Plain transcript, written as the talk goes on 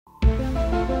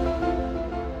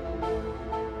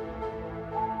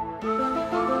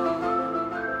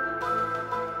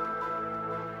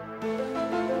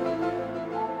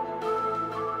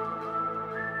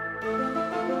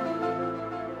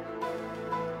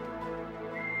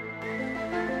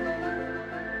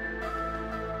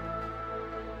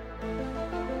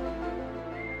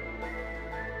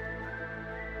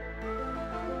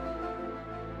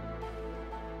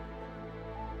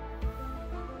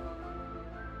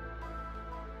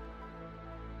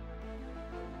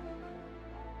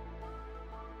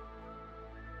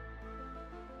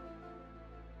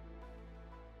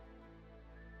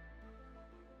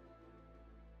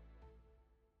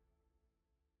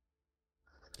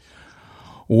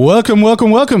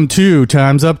Welcome to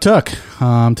Time's Up Tuck.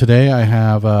 Today I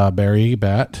have Barry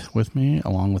Batt with me,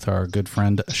 along with our good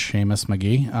friend Seamus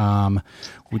McGee.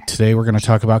 Today we're going to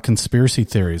talk about conspiracy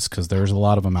theories, because there's a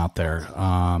lot of them out there.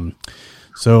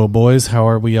 So, boys, how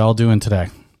are we all doing today?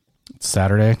 It's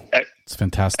Saturday. It's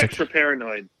fantastic. Extra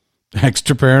paranoid.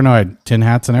 Extra paranoid. Tin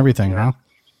hats and everything, huh?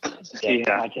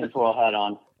 Yeah, my tinfoil hat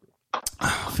on.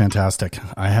 Fantastic.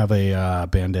 I have a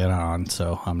bandana on,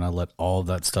 so I'm going to let all of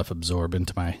that stuff absorb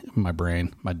into my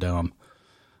brain, my dome.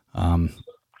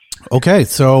 Okay,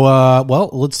 so, well,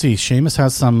 let's see. Seamus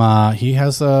has he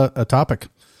has a topic.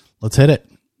 Let's hit it.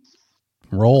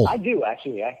 Roll. I do,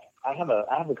 actually. I have a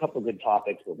couple of good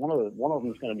topics, but one of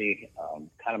them is going to be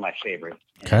kind of my favorite.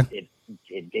 Okay.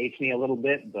 It dates me a little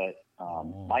bit, but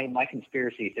my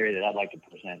conspiracy theory that I'd like to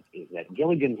present is that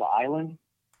Gilligan's Island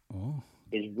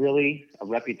is really a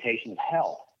reputation of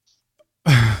hell.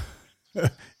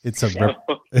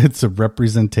 It's a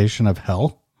representation of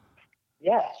hell.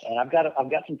 Yeah, and I've got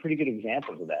some pretty good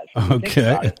examples of that. So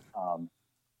okay.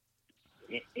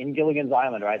 In Gilligan's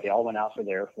Island, right? They all went out for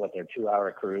their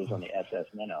 2-hour cruise on the SS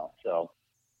Minnow. So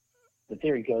the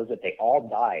theory goes that they all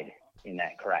died in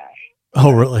that crash.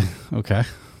 Oh, really? Okay.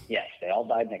 Yes, they all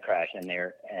died in that crash,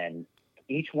 and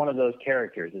each one of those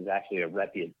characters is actually a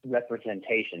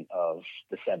representation of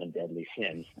the 7 deadly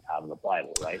sins out of the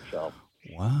Bible, right? So,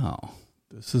 wow,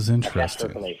 this is interesting.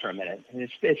 Circulate for a minute. And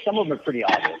some of them are pretty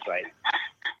obvious, right?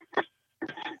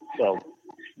 So,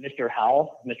 Mr.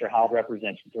 Howell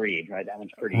represents greed, right? That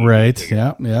one's pretty right. Easy.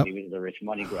 Yeah. He was the rich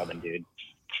money grubbing dude.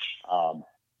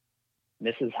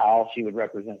 Mrs. Howell, she would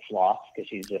represent sloth because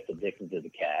she's just addicted to the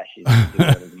cash. She's doing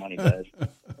whatever the money does,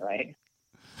 right?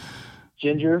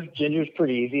 Ginger's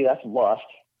pretty easy. That's lust.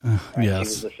 Right? Yes. She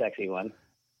was the sexy one.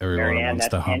 Everyone Marianne, wants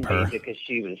to hump her because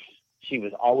she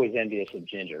was always envious of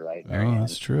Ginger, right? Marianne. Oh,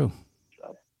 that's true.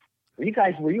 So,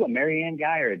 were you a Marianne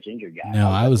guy or a Ginger guy? No,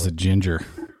 I was a Ginger.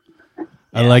 Yeah,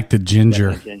 I liked the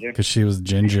Ginger because she was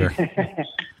Ginger.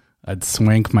 I'd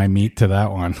swank my meat to that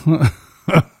one.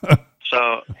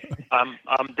 So I'm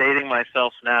dating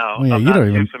myself now. Oh, yeah, I'm you not don't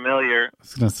too even familiar. I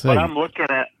was gonna say, but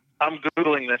I'm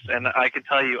Googling this, and I can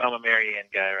tell you I'm a Marianne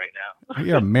guy right now.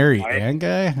 You're a Marianne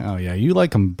guy? Oh, yeah. You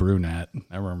like them brunette.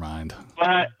 Never mind.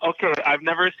 But, okay, I've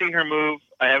never seen her move.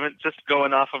 I haven't, just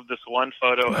going off of this one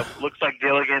photo. It looks like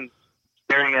Gilligan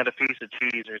staring at a piece of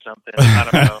cheese or something. I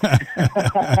don't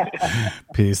know.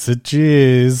 Piece of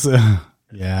cheese.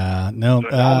 Yeah. No.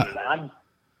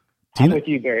 I'm with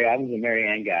you, Barry. I was a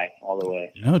Marianne guy all the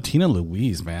way. No, Tina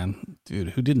Louise, man. Dude,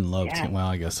 who didn't love Tina? Well,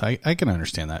 I guess I can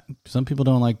understand that. Some people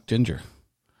don't like Ginger.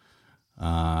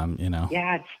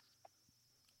 Yeah.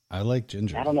 I like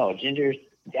Ginger. I don't know. Ginger,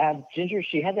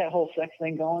 she had that whole sex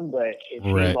thing going, but it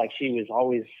seemed like she was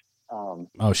always...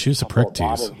 she was a prick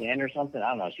tease. Or something. I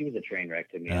don't know. She was a train wreck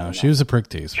to me. No, she was a prick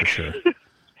tease for sure.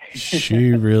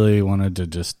 She really wanted to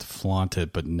just flaunt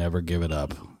it, but never give it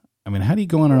up. I mean, how do you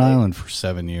go on an island for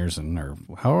 7 years, or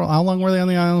how long were they on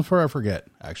the island for? I forget,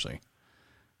 actually.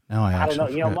 Now I don't know.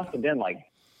 Forget. It must have been like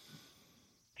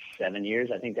 7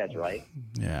 years. I think that's right.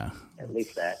 Yeah, at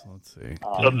least that. So let's see.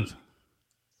 So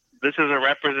this is a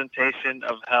representation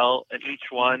of hell, and each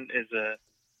one is a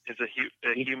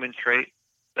human trait.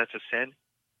 That's a sin.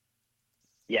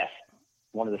 Yes,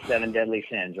 one of the 7 deadly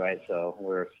sins, right? So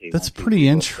that's pretty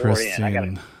interesting.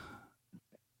 I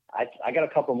got a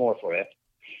couple more for you.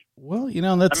 Well,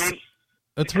 that's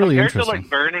really interesting. Compared to like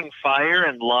burning fire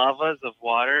and lavas of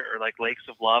water, or like lakes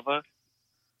of lava,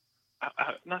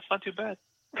 that's not too bad.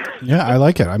 Yeah, I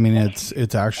like it. I mean,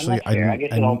 it's actually I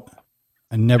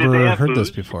never heard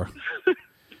this before.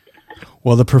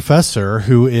 Well, the professor,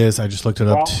 who is, I just looked it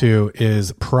up too,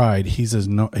 is Pride. He's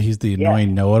the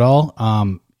annoying know-it-all.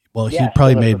 Well, he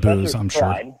probably made booze, I'm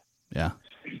Pride. sure. Yeah,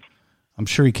 I'm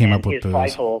sure he came up with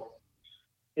booze.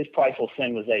 His prideful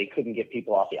sin was that he couldn't get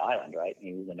people off the island, right?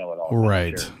 He was a know-it-all.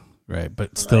 Right, right,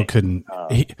 but still couldn't.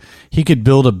 He could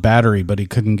build a battery, but he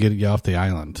couldn't get you off the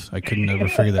island. I couldn't ever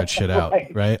figure that shit out.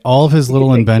 Right, all of his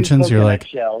little inventions, you're like,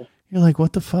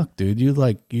 what the fuck, dude?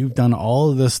 You've done all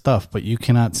of this stuff, but you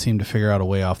cannot seem to figure out a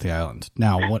way off the island.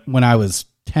 Now, when I was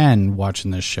 10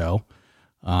 watching this show,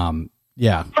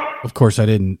 yeah, of course I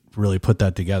didn't really put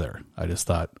that together. I just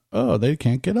thought, oh, they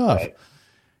can't get off,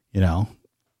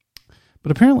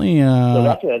 But apparently, so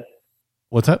that's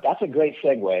what's that? That's a great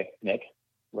segue, Nick.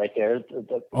 Right there.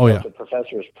 The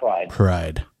professor's Pride.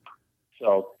 Pride.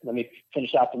 So let me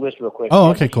finish out the list real quick. Oh,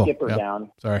 okay, cool. Skipper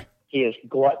down. Sorry. He is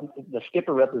the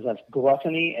skipper represents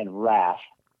gluttony and wrath,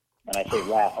 and I say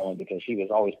wrath only because he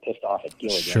was always pissed off at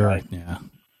Gilligan. Sure. Right? Yeah.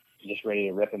 Just ready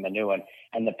to rip him a new one.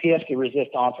 And the pièce de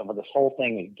résistance of this whole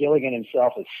thing is Gilligan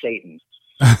himself is Satan.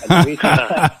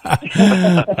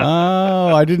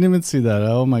 Oh, I didn't even see that.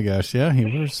 Oh my gosh, yeah, he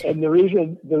was. And the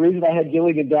reason I had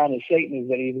Gilligan down as Satan is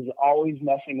that he was always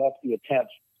messing up the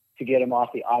attempts to get him off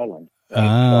the island,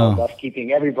 right? So thus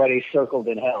keeping everybody circled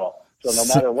in hell. So no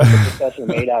matter what the professor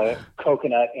made out of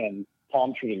coconut and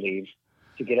palm tree leaves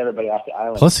to get everybody off the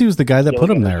island. Plus, he was the guy that Gilligan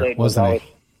put him there, wasn't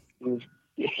he?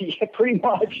 Yeah, pretty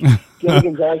much.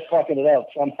 Gilligan's always fucking it up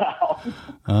somehow.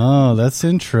 Oh, that's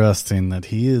interesting that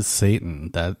he is Satan.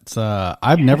 That's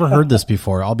I've never heard this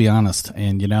before, I'll be honest.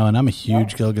 And and I'm a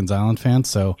huge Gilligan's Island fan,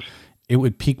 so it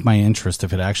would pique my interest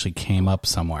if it actually came up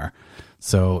somewhere.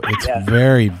 So it's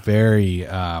very, very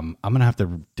I'm gonna have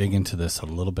to dig into this a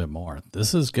little bit more.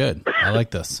 This is good. I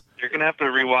like this. You're gonna have to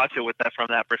rewatch it with that from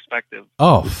that perspective.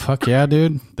 Oh, fuck yeah,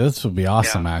 dude. This would be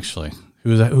awesome actually.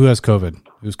 Who has COVID?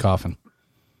 Who's coughing?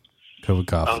 COVID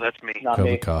cough. Oh, that's me. Not COVID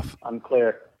me. cough. I'm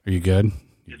clear. Are you good?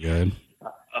 You good?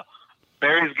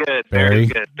 Barry's good. Barry?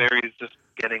 Barry's good. Barry's just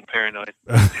getting paranoid.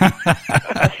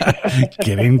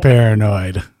 Getting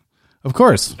paranoid. Of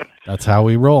course. That's how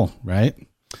we roll, right?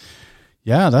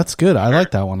 Yeah, that's good. I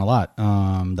like that one a lot.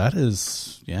 That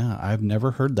is, I've never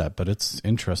heard that, but it's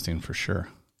interesting for sure.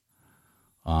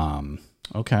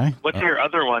 Okay. What's your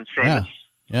other one, Seamus?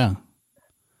 Yeah.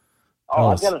 Oh,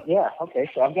 I've got okay.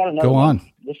 So I've got another Go one.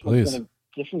 on, This please.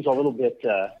 This one's a little bit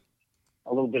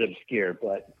obscure,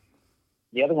 but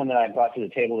the other one that I brought to the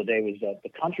table today was the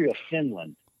country of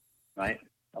Finland, right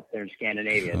up there in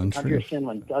Scandinavia. The country of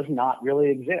Finland does not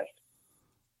really exist.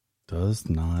 Does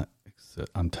not exist.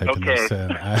 I'm typing this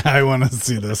in. I want to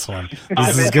see this one.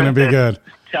 This is going to be good.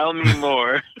 Tell me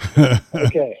more.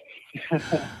 Okay.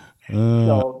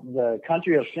 So the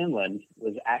country of Finland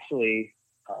was actually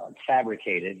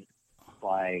fabricated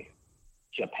by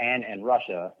Japan and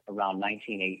Russia around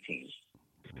 1918.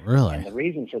 Really? And the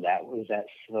reason for that was that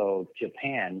so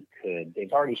Japan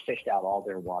they've already fished out all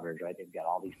their waters, right? They've got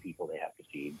all these people they have to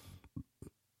feed.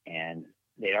 And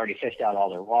they'd already fished out all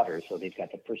their waters, so they've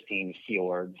got the pristine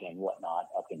fjords and whatnot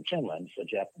up in Finland. So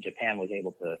Japan was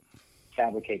able to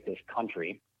fabricate this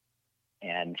country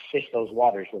and fish those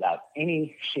waters without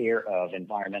any fear of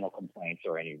environmental complaints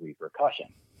or any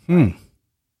repercussion.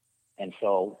 And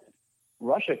so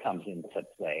Russia comes into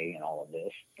play in all of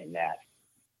this, in that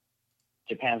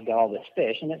Japan's got all this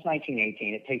fish, and it's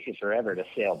 1918. It takes you forever to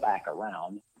sail back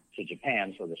around to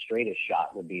Japan, so the straightest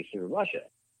shot would be through Russia.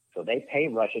 So they pay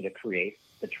Russia to create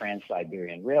the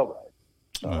Trans-Siberian Railroad.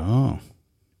 So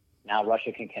now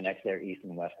Russia can connect their east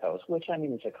and west coast, which, I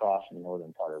mean, it's across the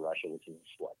northern part of Russia, which is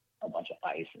a bunch of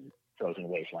ice and frozen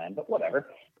wasteland, but whatever.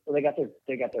 So they got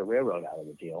their railroad out of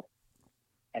the deal.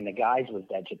 And the guise was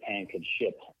that Japan could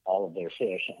ship all of their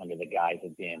fish under the guise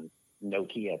of being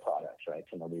Nokia products, right?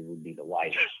 So nobody would be the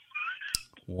wiser.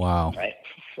 Wow. Right?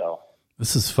 So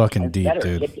this is fucking deep,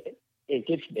 dude. It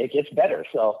gets better.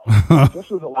 So this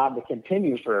was allowed to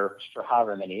continue for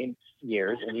however many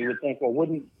years, and you would think, well,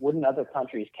 wouldn't other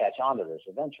countries catch on to this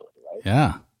eventually, right?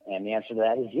 Yeah. And the answer to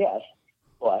that is yes,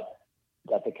 but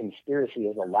that the conspiracy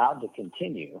is allowed to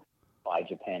continue by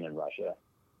Japan and Russia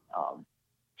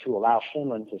to allow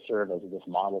Finland to serve as this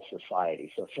model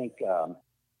society. So think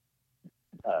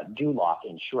Duloc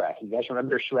in Shrek. You guys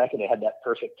remember Shrek? And it had that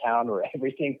perfect town where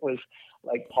everything was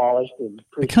like polished and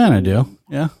I kind of do.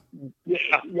 Yeah.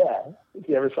 Yeah. If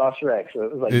you ever saw Shrek. So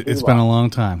it was like it's been a long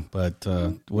time, but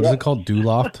what is it called?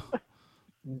 Duloc?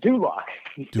 Duloc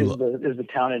is the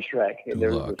town in Shrek. There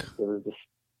was this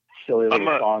silly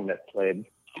little song that played.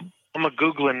 I'm a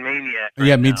Googling maniac.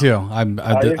 Yeah, me too.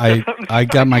 I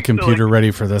got my computer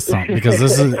ready for this song because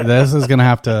this is gonna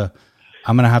have to.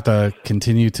 I'm gonna have to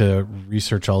continue to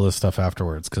research all this stuff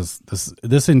afterwards because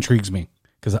this intrigues me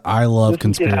because I love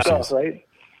conspiracies. Stuff, right?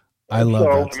 I love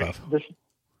that stuff.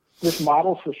 This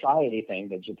model society thing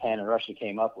that Japan and Russia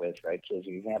came up with, right, is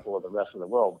an example of the rest of the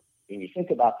world. When you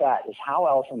think about that, is how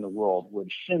else in the world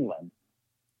would Finland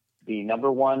be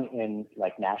number one in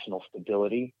like national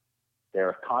stability?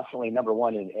 They're constantly number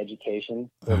one in education.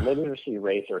 Their literacy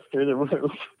rates are through the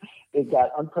roof. They've got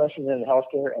unprecedented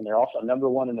healthcare, and they're also number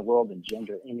one in the world in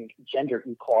gender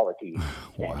equality.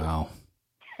 Wow.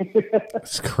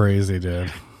 It's crazy,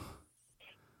 dude.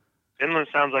 Finland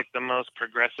sounds like the most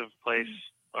progressive place,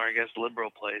 or I guess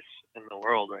liberal place in the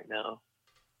world right now.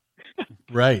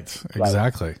 Right,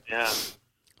 exactly. Yeah.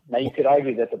 Now, you could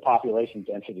argue that the population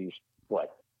density is,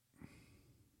 what?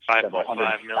 5.5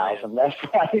 million. Less,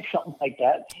 right? Something like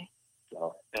that.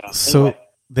 So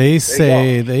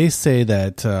anyway, they say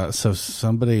that so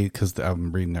somebody, because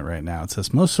I'm reading it right now, it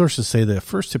says most sources say the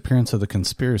first appearance of the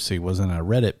conspiracy was in a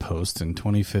Reddit post in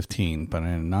 2015 by an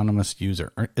anonymous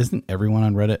user. Isn't everyone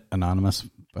on Reddit anonymous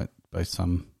by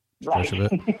some push of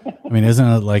it. I mean, isn't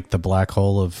it like the black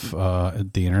hole of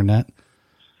the internet?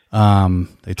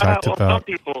 They talked well, about some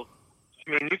people.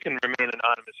 I mean, you can remain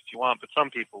anonymous if you want, but some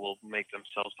people will make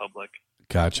themselves public.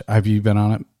 Gotcha. Have you been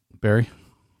on it, Barry?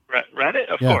 Reddit,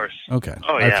 of yeah. Okay.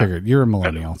 Oh, yeah. I figured you're a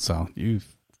millennial, so you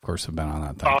of course have been on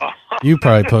that thing. You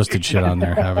probably posted shit on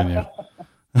there, haven't you?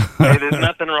 Hey, there's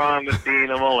nothing wrong with being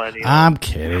a millennial. I'm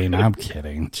kidding.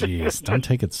 Jeez, don't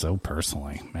take it so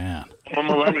personally, man. I'm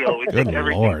a millennial. We take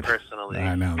everything personally.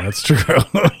 I know, that's true.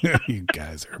 You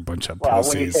guys are a bunch of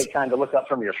pussies. When you take time to look up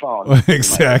from your phone.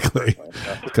 Exactly.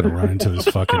 Gonna run into this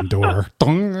fucking door. Got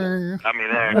me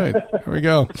there. Right, here we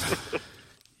go.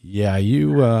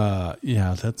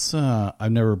 Yeah, that's,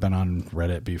 I've never been on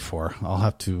Reddit before. I'll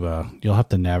have to, you'll have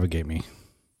to navigate me,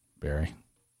 Barry.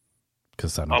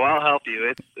 I'll help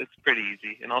you. It's pretty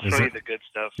easy, and I'll show you the good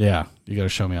stuff. Yeah, you got to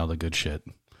show me all the good shit.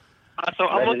 So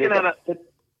I'm looking at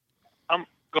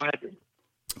go ahead.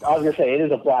 I was gonna say it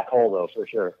is a black hole, though, for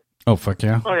sure. Oh fuck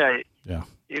yeah! Oh yeah. Yeah.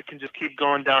 You can just keep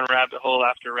going down rabbit hole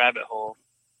after rabbit hole.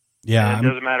 Yeah. And it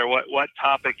doesn't matter what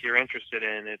topic you're interested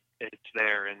in. It's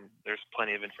there, and there's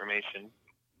plenty of information.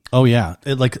 Oh yeah,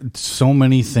 like so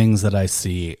many things that I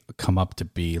see come up to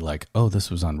be like, oh, this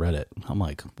was on Reddit. I'm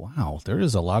like, wow, there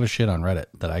is a lot of shit on Reddit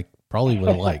that I probably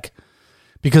would like,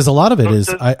 because a lot of it is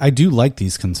I do like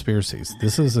these conspiracies.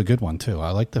 This is a good one too.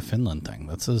 I like the Finland thing.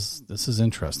 This is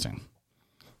interesting.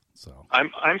 So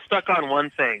I'm stuck on one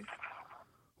thing.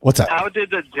 What's that? How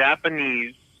did the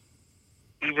Japanese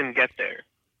even get there?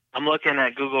 I'm looking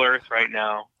at Google Earth right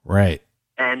now. Right.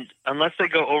 And unless they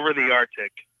go over the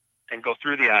Arctic and go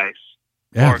through the ice,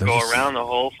 yeah, or go around the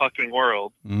whole fucking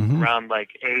world, around like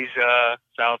Asia,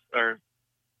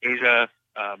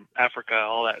 Africa,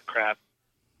 all that crap,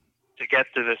 to get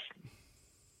to this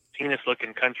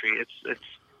penis-looking country, it's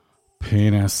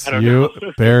penis. You,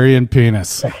 Barry and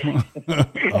penis.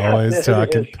 Always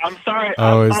talking. I'm sorry.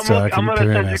 Always I'm talking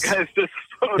penis. Send you guys this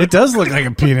photo. It does look like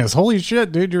a penis. Holy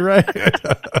shit, dude! You're right.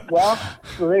 Well,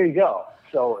 so there you go.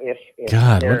 So if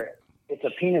it's a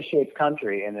penis-shaped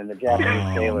country, and then the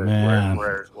Japanese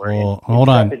sailors were hold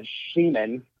on.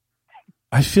 Seamen.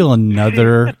 I feel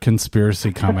another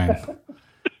conspiracy coming.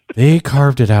 They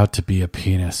carved it out to be a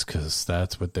penis because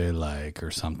that's what they like,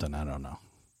 or something. I don't know.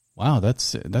 Wow,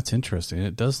 that's interesting.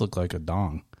 It does look like a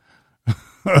dong.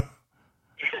 Well,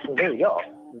 there you go.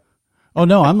 Oh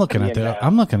no, I'm looking at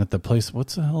the place. What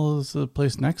the hell is the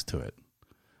place next to it?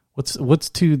 What's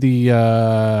to the?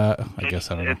 I guess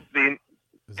I don't know.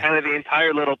 Kind of the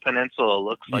entire little peninsula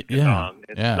looks like a dong.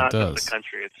 It's not just the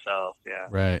country itself. Yeah.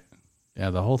 Right. Yeah,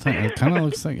 the whole thing. It kind of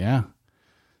looks like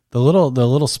the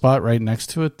little spot right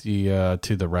next to it, the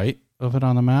to the right of it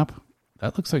on the map,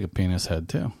 that looks like a penis head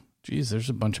too. Jeez, there's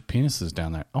a bunch of penises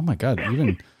down there. Oh my god,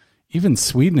 even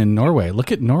Sweden and Norway.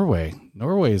 Look at Norway.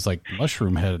 Norway is like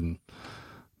mushroom head, and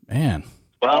man.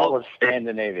 Well, it's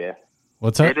Scandinavia.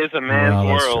 What's that? It is a man's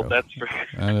world. That's for sure.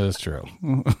 That is true.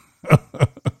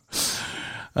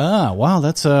 Wow,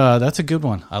 that's a good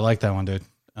one. I like that one, dude.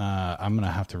 I'm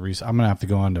gonna have to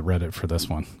go on to Reddit for this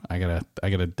one. I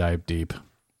gotta dive deep.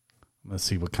 Let's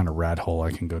see what kind of rat hole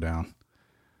I can go down.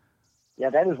 Yeah,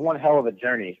 that is one hell of a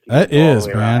journey. That is,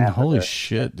 man. Holy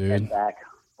shit, dude. Head back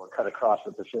or cut across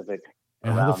the Pacific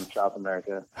around South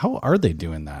America. How are they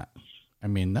doing that? I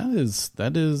mean, that is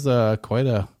quite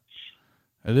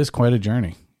a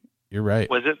journey. You're right.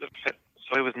 Was it?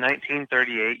 So it was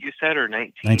 1938. You said, or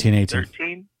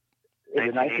 1918? It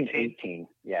was 1918.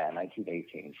 Yeah,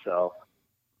 1918. So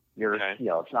you're,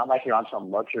 it's not like you're on some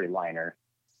luxury liner.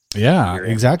 Yeah,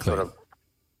 exactly.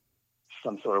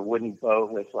 Some sort of wooden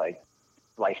boat with like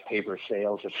rice paper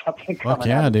sails or something. Fuck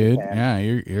yeah, dude. Yeah,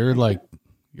 you're like,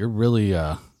 you're really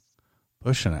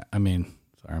pushing it. I mean,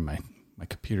 sorry, my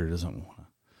computer doesn't want to.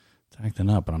 It's acting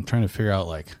up, but I'm trying to figure out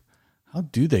like, how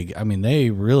do they? I mean, they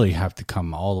really have to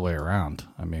come all the way around.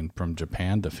 I mean, from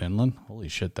Japan to Finland. Holy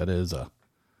shit, that is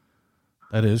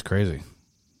crazy.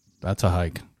 That's a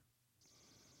hike.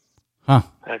 Huh?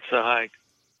 That's a hike.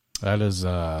 That is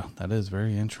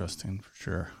very interesting for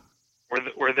sure.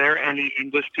 Were there any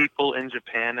English people in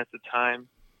Japan at the time?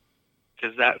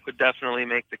 Because that would definitely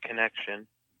make the connection.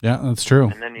 Yeah, that's true.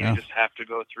 And then you just have to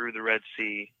go through the Red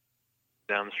Sea,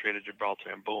 down the Strait of Gibraltar,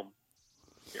 and boom,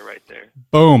 you're right there.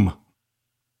 Boom.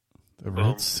 The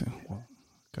Red Sea. Well,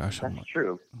 gosh, that's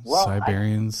true. Well,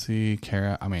 Siberian Sea,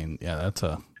 I mean, yeah, that's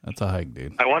a hike,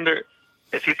 dude. I wonder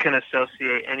if you can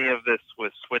associate any of this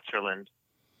with Switzerland,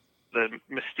 the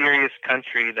mysterious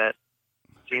country that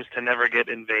seems to never get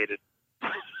invaded.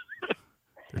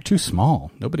 They're too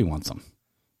small. Nobody wants them.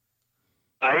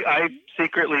 I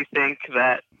secretly think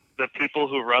that the people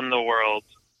who run the world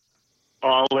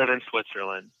all live in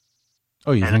Switzerland.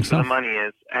 Oh, you and think that's where so? the money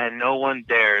is, and no one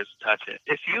dares touch it.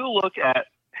 If you look at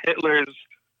Hitler's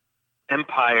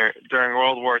empire during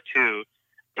World War II,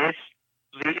 it's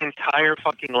the entire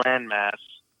fucking landmass,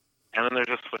 and then there's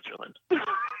just Switzerland.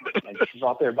 And this is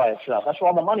out there by itself. That's where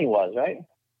all the money was, right?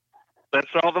 That's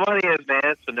where all the money is,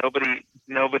 man. So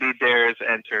nobody dares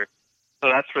enter. So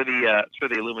that's where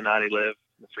the Illuminati live,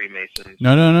 the Freemasons.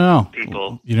 No.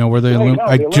 People. You know where the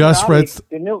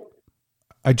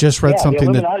I just read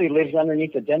something that the Illuminati lives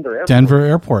underneath the Denver airport. Denver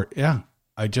airport. Yeah,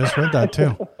 I just read that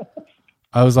too.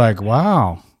 I was like,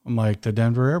 wow. I'm like, the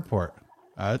Denver airport.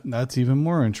 That's even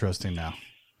more interesting now.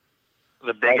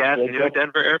 The big ass new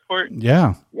Denver airport.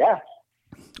 Yeah. Yeah.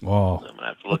 Well,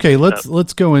 okay.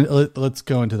 Let's go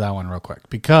into that one real quick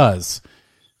because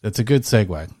that's a good segue.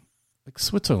 Like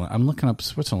Switzerland, I'm looking up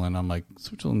Switzerland. I'm like,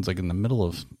 Switzerland's like in the middle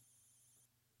of.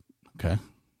 Okay,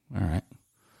 all right,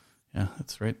 yeah,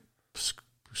 that's right,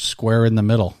 square in the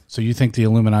middle. So you think the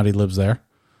Illuminati lives there?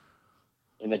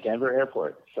 In the Denver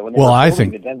airport. So when they were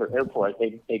building the Denver airport,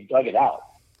 they dug it out.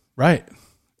 Right.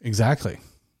 Exactly.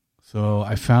 So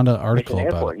I found an article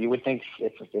about airport. You would think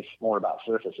it's more about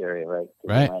surface area, right?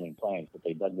 Right. Landing planes, but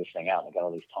they dug this thing out and got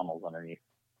all these tunnels underneath.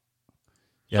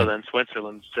 Yeah. So then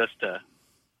Switzerland's just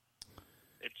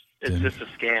it's just a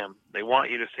scam. They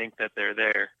want you to think that they're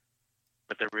there,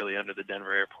 but they're really under the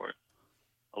Denver airport,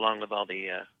 along with all the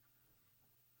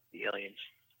aliens.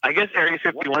 I guess Area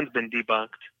 51's been debunked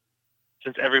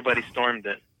since everybody stormed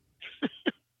it.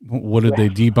 What did they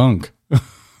debunk?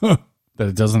 That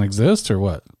it doesn't exist or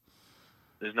what?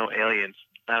 There's no aliens.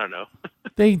 I don't know.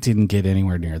 They didn't get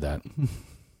anywhere near that.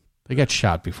 They got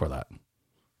shot before that.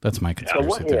 That's my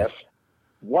conspiracy theory.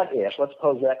 What if, let's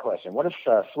pose that question. What if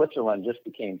Switzerland just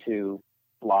became too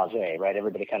blasé, right?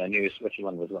 Everybody kind of knew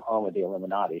Switzerland was the home of the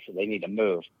Illuminati, so they need to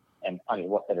move. And I mean,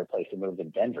 what better place to move than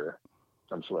Denver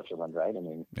from Switzerland, right? I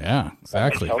mean, yeah,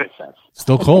 exactly. That makes total sense.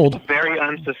 Still cold. Very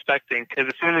unsuspecting, because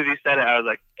as soon as he said it, I was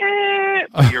like,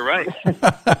 but you're right.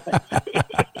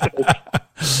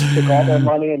 Took all their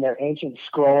money and their ancient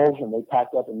scrolls, and they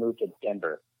packed up and moved to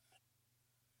Denver.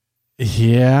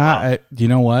 Yeah, you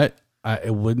know what?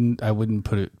 I wouldn't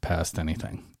put it past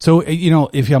anything. So you know,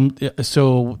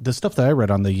 so the stuff that I read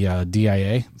on the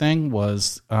DIA thing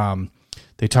was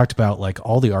they talked about like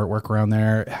all the artwork around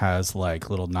there has like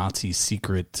little Nazi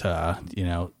secret, talks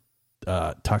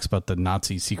about the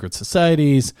Nazi secret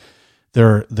societies.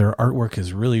 Their artwork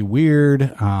is really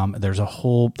weird. There's a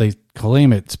whole, they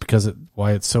claim it's because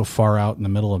why it's so far out in the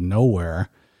middle of nowhere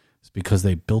is because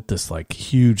they built this like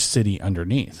huge city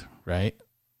underneath, right?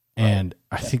 And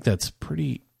I think that's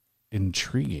pretty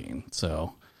intriguing.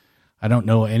 So I don't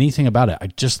know anything about it. I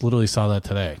just literally saw that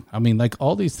today. I mean, like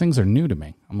all these things are new to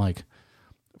me. I'm like,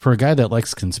 for a guy that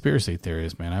likes conspiracy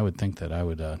theories, man, I would think that I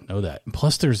would know that. And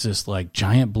plus there's this like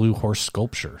giant blue horse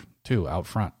sculpture too out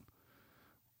front.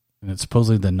 And it's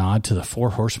supposedly the nod to the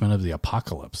 4 horsemen of the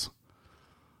apocalypse.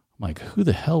 I'm like, who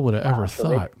the hell would have ever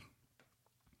thought?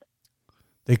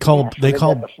 They call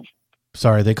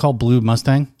Blue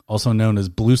Mustang, also known as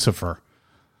Blucifer.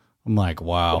 I'm like,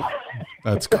 wow,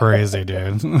 that's crazy,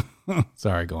 dude.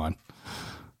 Sorry, go on.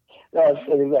 No,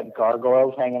 so they've got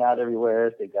gargoyles hanging out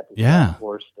everywhere. They've got this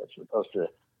horse that's supposed to,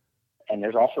 and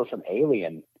there's also some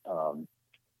alien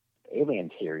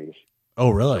theories.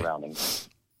 Oh, really?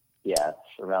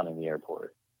 Surrounding the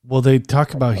airport. Well, they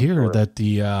talk about here that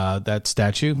the that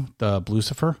statue, the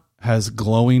Blucifer, has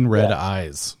glowing red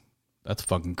eyes. That's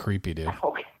fucking creepy, dude.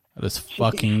 Okay. That is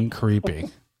fucking creepy.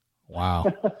 Wow.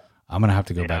 I'm going to have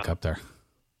to go back up there.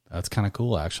 That's kind of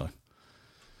cool, actually.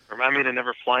 Remind me to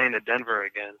never fly into Denver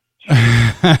again.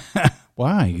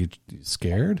 Why? You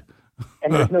scared?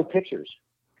 And there's no pictures.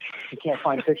 You can't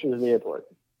find pictures of the airport.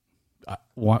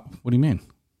 What do you mean?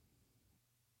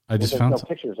 There's no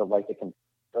pictures of like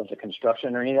of the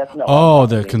construction or any of that. No. Oh,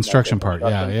 the construction part.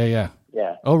 Yeah.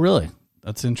 Yeah. Oh, really?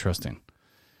 That's interesting.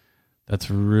 That's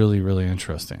really, really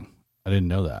interesting. I didn't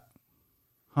know that.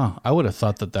 Huh. I would have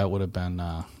thought that would have been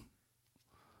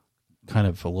kind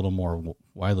of a little more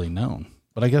widely known.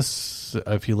 But I guess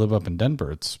if you live up in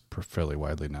Denver, it's fairly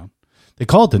widely known. They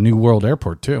call it the New World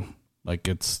Airport too. Like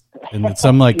it's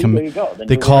some like they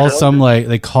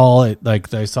call it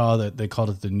like I saw that they called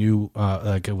it the new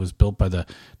like it was built by the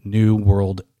New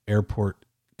World Airport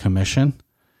Commission,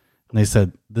 and they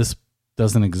said this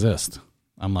doesn't exist.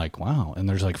 I'm like, wow, and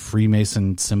there's like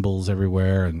Freemason symbols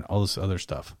everywhere and all this other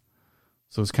stuff.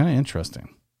 So it's kind of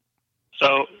interesting.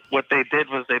 So what they did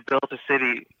was they built a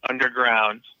city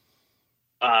underground,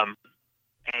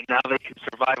 and now they can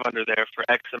survive under there for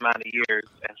X amount of years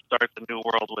and start the new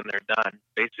world when they're done.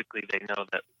 Basically, they know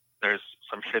that there's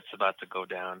some shit's about to go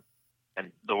down.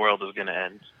 and the world is going to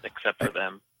end, except for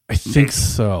them. I think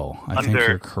so. I think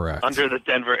you're correct. Under the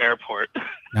Denver airport.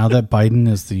 Now that Biden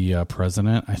is the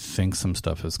president, I think some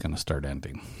stuff is going to start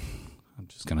ending. I'm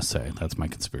just going to say that's my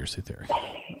conspiracy theory.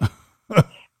 Come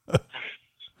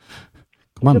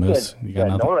on, Moose. You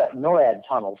got NORAD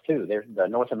tunnels too. There's the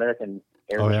North American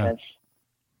Air Defense.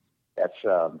 That's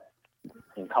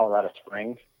in Colorado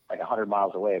Springs, like 100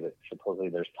 miles away. But supposedly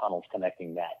there's tunnels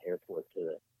connecting that airport to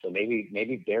the. So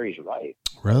maybe Barry's right.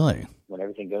 Really? When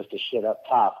everything goes to shit up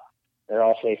top, they're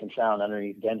all safe and sound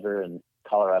underneath Denver and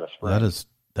Colorado Springs.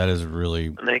 That is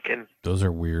really. Those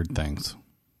are weird things.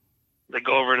 They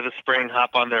go over to the spring,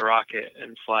 hop on their rocket,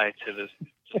 and fly to this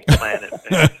planet.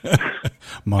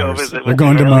 Mars. We're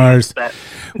going to Mars.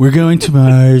 We're going to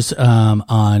Mars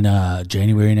on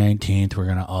January 19th. We're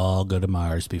going to all go to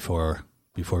Mars before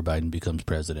Biden becomes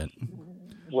president.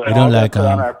 We don't like him.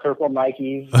 On our purple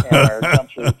Nikes and our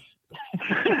jumpsuits.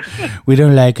 We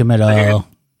don't like him at all.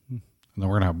 And then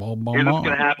we're going to have Obama. Here's what's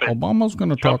going to happen. Obama's going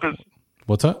to talk.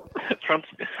 What's that? Trump's.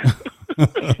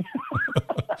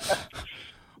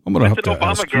 I'm gonna have to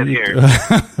Obama get here.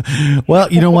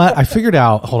 Well, you know what? I figured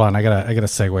out. Hold on, I gotta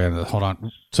segue into this. Hold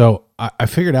on. So I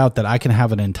figured out that I can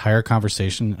have an entire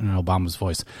conversation in Obama's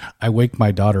voice. I wake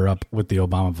my daughter up with the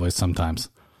Obama voice sometimes.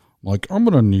 I'm like, I'm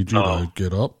gonna need you to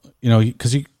get up. You know,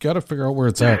 because you got to figure out where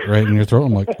it's at, right in your throat.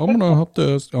 I'm like, I'm gonna have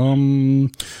to.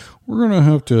 We're gonna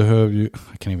have to have you.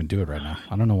 I can't even do it right now.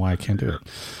 I don't know why I can't do it.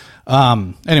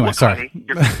 Anyway, sorry.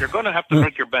 You're going to have to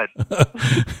make your bed.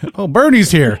 Oh,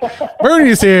 Bernie's here.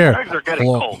 Bernie's here. Eggs are getting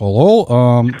cold.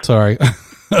 Hello. Sorry.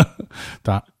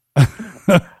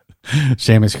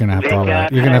 Seamus, you're gonna have to all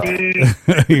that. You're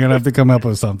gonna have to come up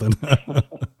with something.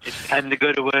 It's time to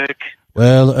go to work.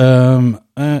 Well,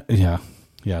 yeah,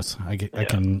 yes, I'll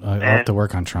have to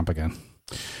work on Trump again.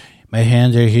 My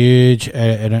hands are huge.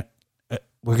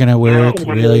 We're going to work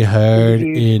really hard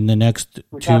in the next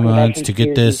 2 months to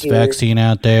get this vaccine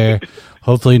out there.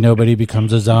 Hopefully nobody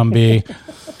becomes a zombie.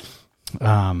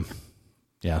 Yeah.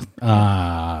 Do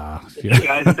you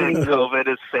guys think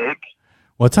COVID is fake?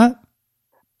 What's that?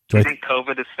 Do you think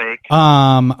COVID is fake?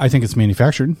 I think it's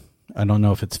manufactured. I don't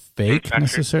know if it's fake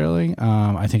necessarily.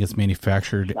 I think it's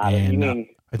manufactured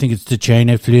I think it's the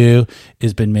China flu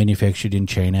has been manufactured in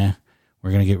China. We're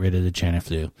going to get rid of the China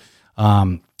flu.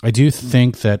 I do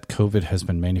think that COVID has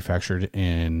been manufactured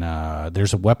in,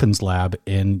 there's a weapons lab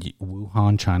in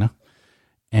Wuhan, China.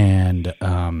 And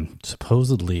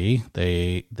supposedly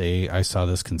I saw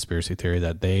this conspiracy theory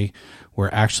that they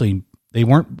weren't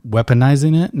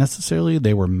weaponizing it necessarily.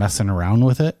 They were messing around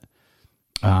with it,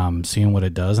 seeing what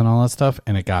it does and all that stuff.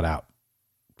 And it got out.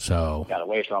 So got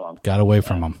away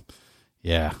from them.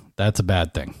 Yeah, that's a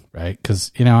bad thing, right?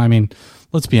 Because, I mean,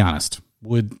 let's be honest.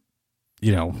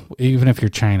 Even if you're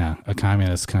China, a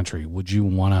communist country, would you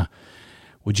want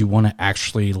to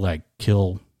actually like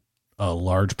kill a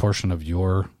large portion of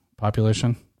your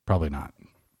population? Probably not.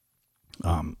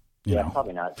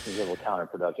 Probably not. It's a little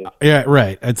counterproductive. Yeah,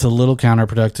 right. It's a little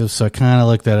counterproductive. So I kind of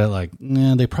looked at it like,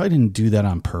 they probably didn't do that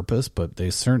on purpose, but they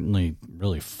certainly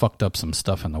really fucked up some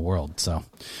stuff in the world. So,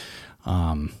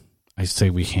 I say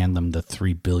we hand them the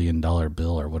 $3 billion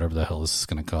bill or whatever the hell this is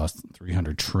going to cost,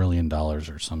 $300 trillion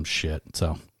or some shit.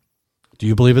 So, do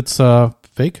you believe it's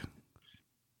fake?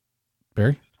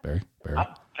 Barry?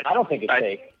 I don't think it's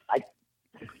fake.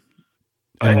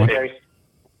 Barry?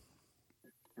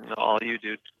 No, all you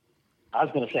do. I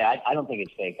was going to say, I don't think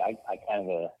it's fake. I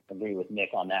kind of agree with Nick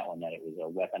on that one, that it was a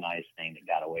weaponized thing that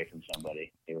got away from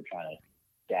somebody. They were trying to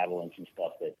dabble in some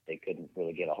stuff that they couldn't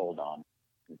really get a hold on.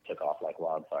 It took off like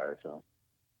wildfire. So,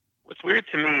 what's weird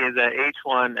to me is that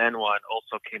H1N1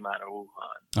 also came out of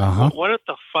Wuhan. Uh-huh. What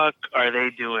the fuck are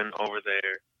they doing over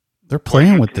there? They're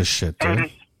playing with this shit,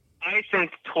 dude. I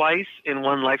think twice in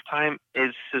one lifetime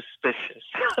is suspicious.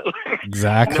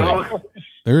 Exactly.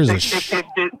 There is if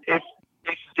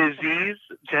disease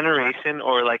generation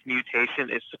or like mutation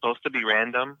is supposed to be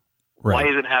random, right, why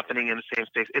is it happening in the same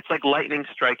space? It's like lightning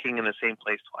striking in the same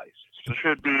place twice. It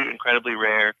should be incredibly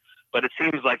rare. But it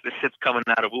seems like the shit's coming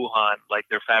out of Wuhan, like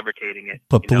they're fabricating it.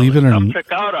 But believe it or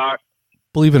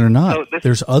not,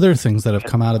 there's other things that have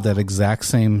come out of that exact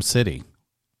same city.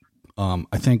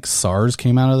 I think SARS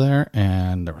came out of there,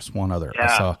 and there was one other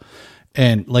I saw.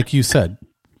 And like you said,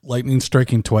 lightning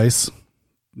striking twice.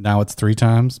 Now it's 3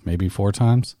 times, maybe 4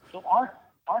 times. So aren't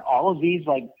all of these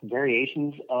like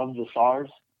variations of the SARS?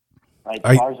 Right,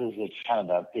 SARS is kind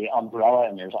of the umbrella,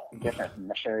 and there's different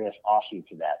nefarious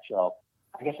offshoots of that. So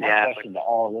I guess my question to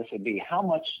all of this would be, how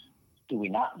much do we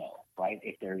not know, right?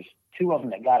 If there's 2 of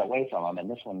them that got away from them, and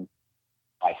this one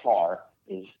by far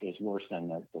is worse than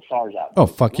the SARS outbreak. Oh,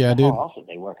 fuck yeah, dude. What else are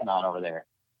they working on over there?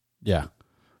 Yeah,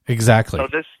 exactly. So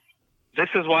this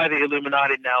is why the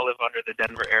Illuminati now live under the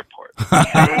Denver airport. They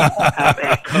have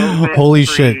a COVID-free Holy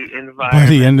shit. environment. By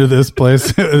the end of this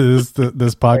place,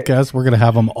 this podcast, we're going to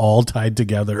have them all tied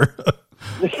together.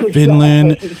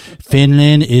 Finland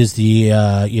is the,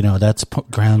 that's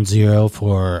ground zero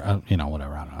for,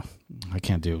 whatever. I don't know. I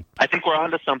can't do. I think we're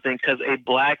onto something because a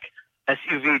black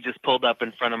SUV just pulled up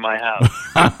in front of my house.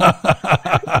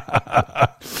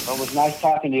 Well, it was nice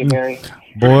talking to you, Barry.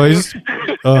 Boys,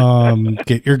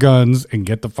 get your guns and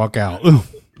get the fuck out.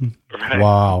 Right.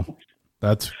 Wow.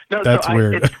 That's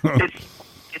weird.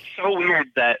 It's so weird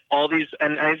that all these,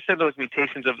 and I said those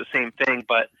mutations of the same thing,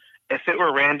 but if it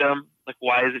were random, like,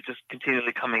 why is it just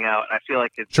continually coming out? I feel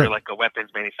like it's like a weapons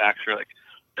manufacturer, like,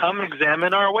 come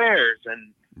examine our wares.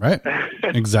 And right.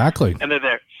 Exactly. And they're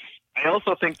there. I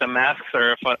also think the masks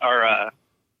are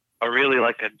really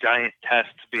like a giant test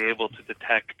to be able to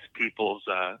detect people's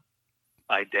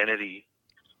identity.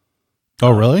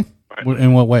 Oh, really? Right.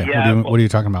 In what way? Yeah, what are you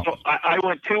talking about? So I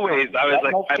went two ways. I was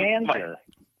like,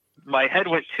 my head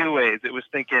went two ways. It was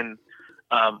thinking,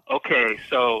 okay,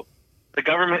 so the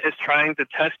government is trying to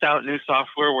test out new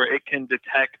software where it can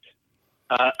detect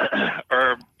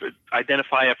or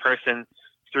identify a person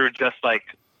through just like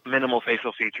minimal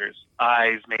facial features,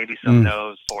 eyes, maybe some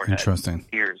nose, forehead,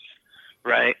 ears,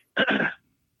 right?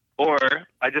 Or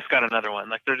I just got another one.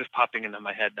 Like, they're just popping into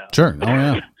my head now. Sure. Oh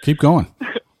yeah. Keep going.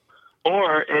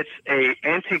 Or it's a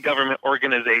anti-government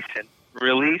organization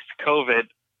released COVID,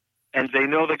 and they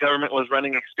know the government was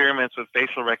running experiments with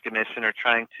facial recognition or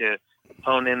trying to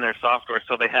hone in their software,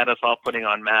 so they had us all putting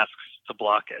on masks to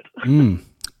block it.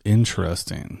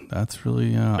 Interesting. That's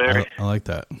really I like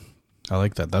that. I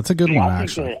like that. That's a good one,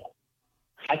 actually.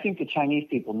 I think the Chinese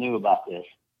people knew about this,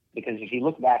 because if you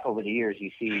look back over the years, you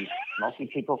see mostly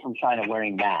people from China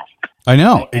wearing masks. I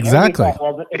know, exactly. Thought,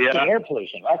 well, it's the air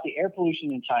pollution, right? The air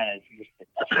pollution in China is just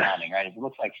astounding, right? It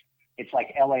looks like it's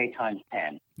like LA times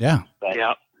 10. Yeah. But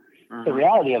the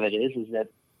reality of it is that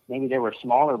maybe there were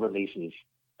smaller releases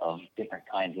of different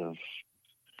kinds of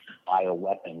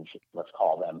bioweapons, let's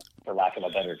call them, for lack of a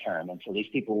better term. And so these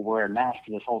people were wearing masks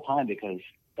this whole time because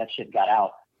that shit got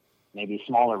out. Maybe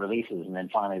smaller releases, and then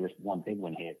finally this one big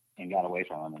one hit and got away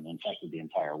from them and infected the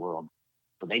entire world.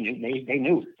 So they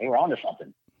knew they were onto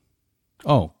something.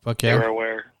 Oh, fuck yeah. They were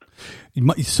aware.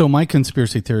 So my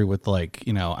conspiracy theory with, like,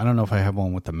 I don't know if I have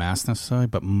one with the mask necessarily,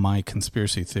 but my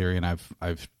conspiracy theory, and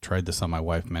I've tried this on my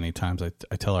wife many times. I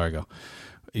tell her, I go,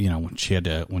 when she had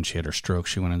her stroke,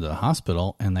 she went into the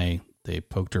hospital and they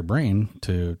poked her brain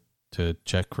to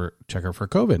check her for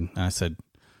COVID. And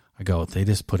I go, they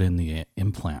just put in the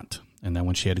implant. And then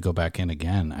when she had to go back in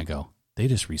again, I go, they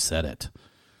just reset it.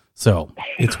 So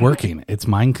it's working. It's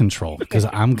mind control, because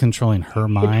I'm controlling her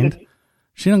mind.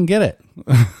 She doesn't get it.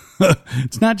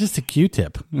 It's not just a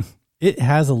Q-tip. It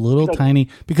has a little tiny,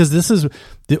 because this is,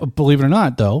 believe it or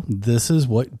not, though, this is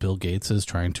what Bill Gates is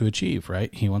trying to achieve,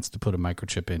 right? He wants to put a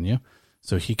microchip in you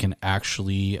so he can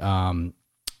actually,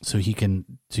 so you can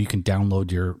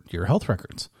download your health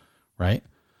records, right?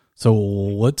 So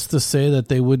what's to say that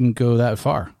they wouldn't go that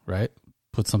far, right?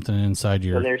 Put something inside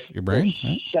your brain.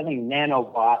 They're shoving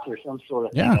nanobots or some sort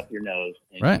of thing up your nose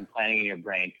and implanting in your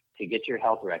brain to get your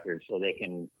health records, so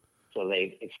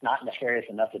it's not nefarious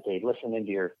enough that they listen into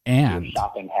your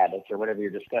shopping habits or whatever your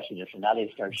discussion is. So now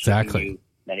they start shipping you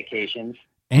medications.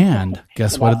 And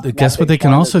guess what they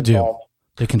can also do?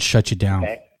 They can shut you down.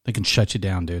 Okay. They can shut you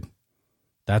down, dude.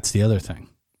 That's the other thing.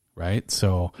 Right,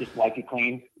 so just wipe it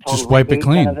clean. Just wipe it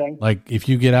clean. Kind of like, if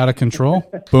you get out of control,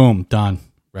 boom, done.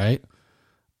 Right.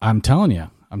 I'm telling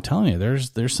you,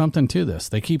 there's something to this.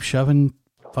 They keep shoving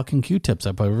fucking Q-tips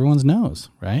up everyone's nose,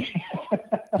 right?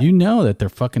 You know that they're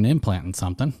fucking implanting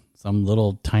something, some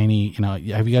little tiny.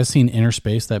 Have you guys seen Inner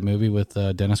Space, that movie with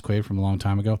Dennis Quaid from a long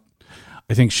time ago?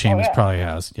 I think Seamus probably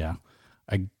has. Yeah,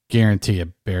 I guarantee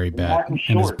you, Barry Bet and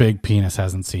his big penis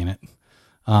hasn't seen it.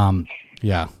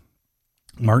 Yeah.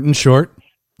 Martin Short,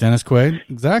 Dennis Quaid.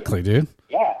 Exactly, dude.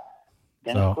 Yeah.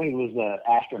 Dennis Quaid was the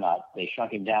astronaut. They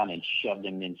shrunk him down and shoved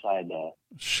him inside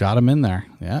shot him in there.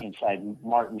 Yeah. Inside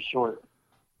Martin Short.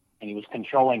 And he was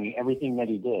controlling everything that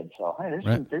he did. So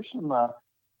there's some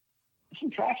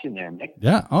traction there, Nick.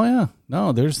 Yeah. Oh yeah.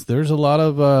 No, there's a lot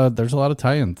of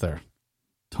tie-ins there.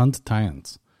 Tons of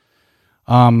tie-ins.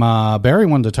 Barry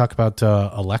wanted to talk about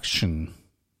election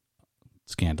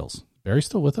scandals. Barry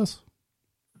still with us?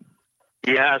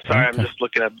 Yeah, sorry, okay. I'm just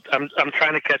looking up. I'm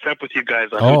trying to catch up with you guys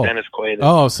on who Dennis Quaid is.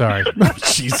 Oh, sorry.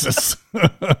 Jesus.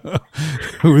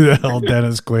 who the hell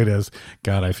Dennis Quaid is.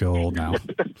 God, I feel old now.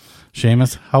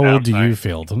 Seamus, how old do you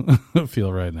feel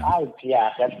right now?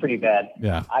 Yeah, that's pretty bad.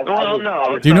 Yeah.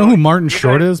 No. Do you know who Martin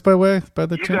Short is, by the way? I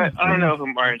know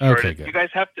who Martin Short is. Good. You guys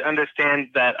have to understand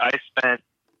that I spent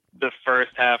the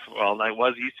first half,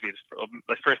 used to be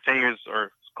the first 10 years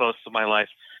or close to my life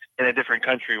in a different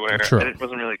country where I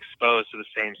wasn't really exposed to the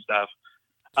same stuff.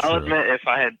 I'll admit, if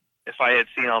I had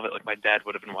seen all of it like my dad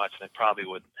would have been watching, I probably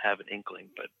would have an inkling.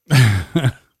 But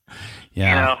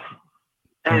yeah.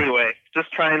 Anyway,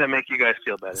 just trying to make you guys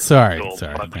feel better. Sorry,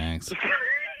 thanks.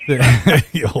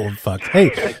 You old fuck.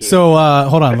 Hey, so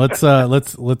hold on. Let's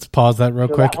pause that real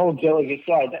quick. That whole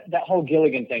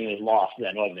Gilligan thing was lost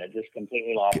then, wasn't it? Just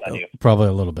completely lost on you. Probably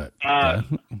a little bit. Yeah.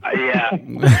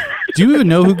 Do you even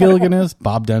know who Gilligan is?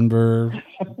 Bob Denver,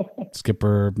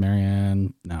 Skipper,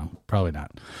 Marianne? No, probably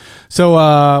not. So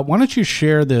why don't you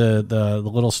share the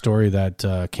little story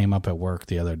that came up at work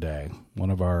the other day? One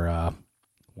of our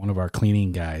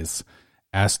cleaning guys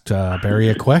asked Barry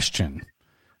a question.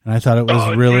 And I thought it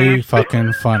was really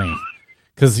fucking funny.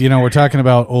 Because, we're talking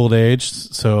about old age.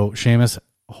 So, Seamus,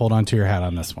 hold on to your hat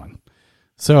on this one.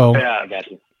 So, yeah, I got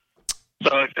you. So,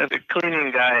 the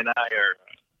cleaning guy and I are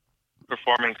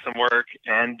performing some work.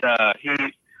 And he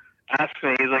asked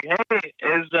me, he's like, hey,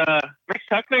 is Mick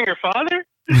Tuckner your father?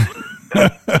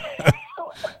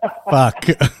 Fuck.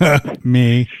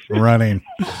 Me running.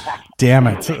 Damn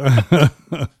it.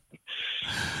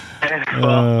 Well,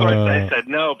 of course I said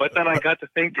no, but then I got to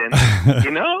thinking,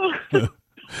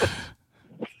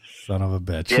 Son of a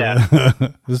bitch. Yeah.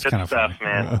 This is kind of stuff,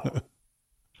 funny. man.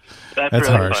 That's really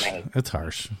harsh. Funny. It's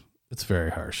harsh. It's very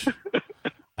harsh.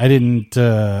 I didn't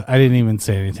even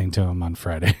say anything to him on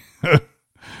Friday.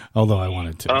 Although I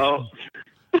wanted to. Oh.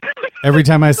 Every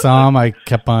time I saw him, I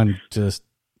kept on just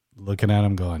looking at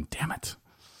him going, damn it.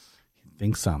 He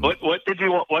thinks something. What did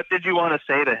you want to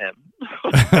say to him?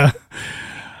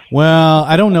 Well,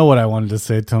 I don't know what I wanted to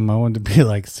say to him. I wanted to be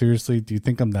like, seriously, do you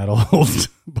think I'm that old?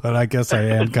 But I guess I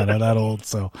am kind of that old.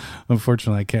 So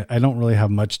unfortunately, I don't really have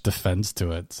much defense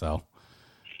to it. So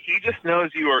he just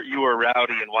knows you were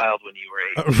rowdy and wild when you were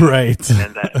 8. Right.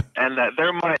 And that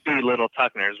there might be little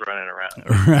Tuckners running around.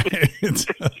 Right.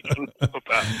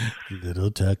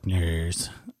 Little Tuckners.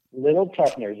 Little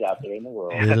Tuckners out there in the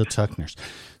world. Little Tuckners.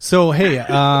 So, hey,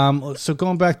 so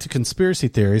going back to conspiracy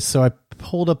theories. So I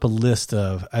pulled up a list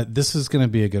of, this is going to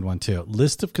be a good one too.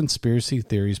 List of conspiracy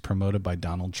theories promoted by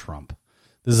Donald Trump.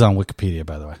 This is on Wikipedia,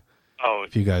 by the way. Oh,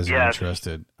 if you guys are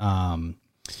interested.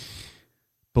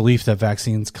 Belief that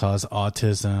vaccines cause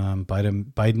autism,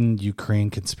 Biden Ukraine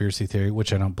conspiracy theory,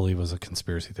 which I don't believe was a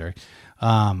conspiracy theory.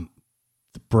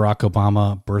 Barack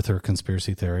Obama birther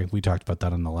conspiracy theory. We talked about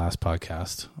that on the last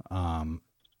podcast.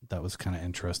 That was kind of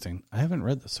interesting. I haven't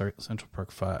read the Central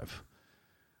Park 5.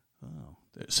 Oh.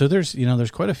 So there's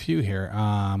quite a few here.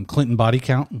 Clinton body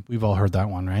count. We've all heard that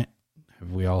one, right?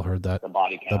 Have we all heard that? The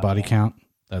body count. The body count.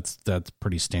 That's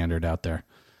pretty standard out there.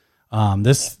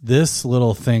 This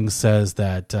little thing says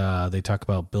that they talk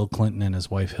about Bill Clinton and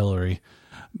his wife Hillary.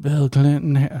 Bill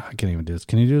Clinton. I can't even do this.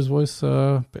 Can you do his voice,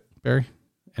 Barry?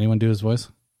 Anyone do his voice?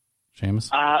 Seamus?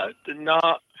 I did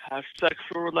not have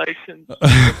sexual relations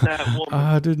with that woman.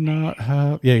 I did not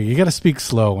have. Yeah, you got to speak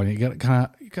slow when you got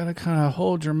to kind of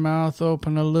hold your mouth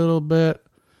open a little bit.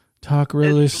 Talk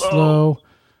really slow.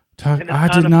 I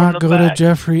did not go to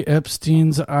Jeffrey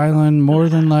Epstein's island more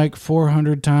than like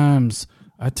 400 times.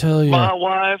 I tell you. My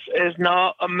wife is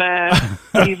not a man,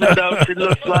 even though she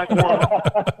looks like one.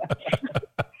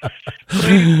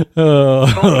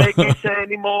 Don't make me say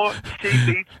anymore. She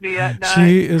beats me at night.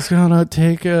 She is gonna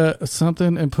take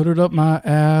something and put it up my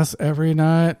ass every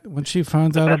night when she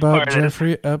finds out about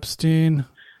Jeffrey Epstein.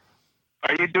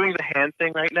 Are you doing the hand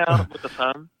thing right now with the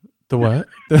thumb? The what?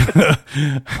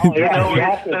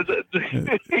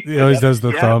 He always does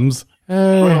the thumbs.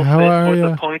 Hey, how are you?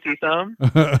 With the pointy thumb.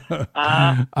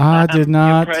 I did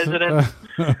not.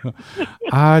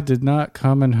 I did not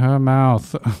come in her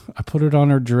mouth. I put it on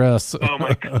her dress. Oh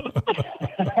my god.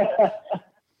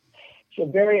 So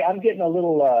Barry, I'm getting a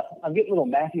little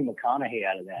Matthew McConaughey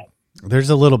out of that. There's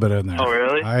a little bit in there. Oh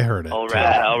really? I heard it. All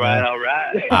right. All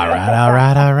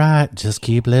right. Just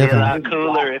keep living. Be a lot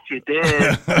cooler if you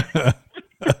did.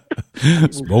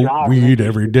 Smoke weed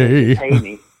every day.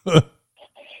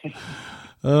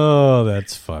 Oh,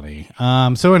 that's funny.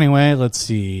 So anyway, let's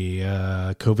see.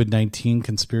 COVID-19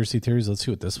 conspiracy theories. Let's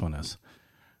see what this one is.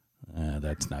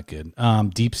 That's not good.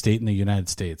 Deep state in the United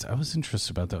States. I was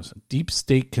interested about those. Deep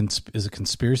state is a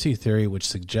conspiracy theory which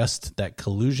suggests that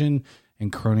collusion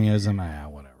and cronyism.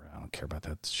 Whatever. I don't care about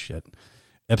that shit.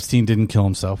 Epstein didn't kill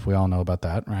himself. We all know about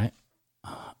that, right?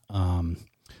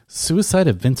 Suicide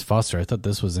of Vince Foster. I thought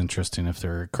this was interesting. If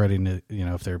they're crediting it,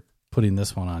 if they're putting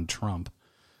this one on Trump,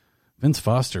 Vince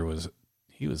Foster was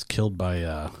killed by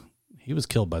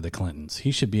the Clintons.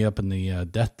 He should be up in the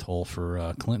death toll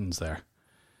for Clintons there.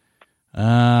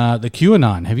 The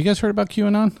QAnon. Have you guys heard about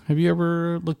QAnon? Have you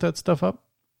ever looked that stuff up?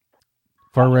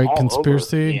 Far right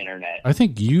conspiracy. The internet. I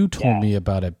think you told me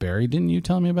about it, Barry. Didn't you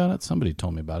tell me about it? Somebody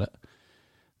told me about it.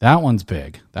 That one's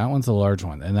big. That one's the large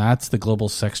one. And that's the global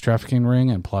sex trafficking ring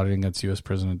and plotting against U.S.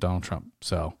 President Donald Trump.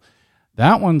 So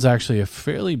that one's actually a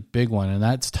fairly big one, and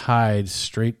that's tied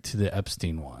straight to the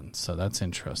Epstein one. So that's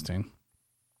interesting.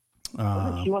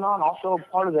 Wasn't QAnon also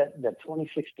part of the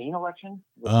 2016 election?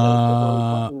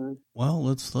 Well,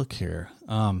 let's look here.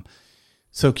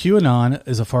 So QAnon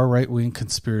is a far right-wing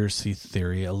conspiracy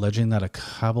theory alleging that a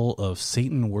cabal of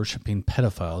Satan-worshipping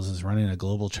pedophiles is running a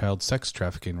global child sex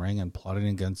trafficking ring and plotting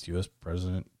against U.S.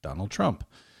 President Donald Trump,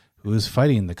 who is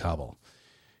fighting the cabal.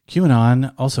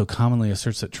 QAnon also commonly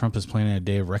asserts that Trump is planning a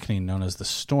day of reckoning known as the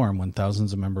Storm, when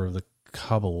thousands of members of the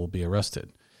cabal will be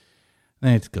arrested.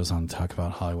 Then it goes on to talk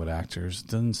about Hollywood actors.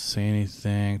 Doesn't say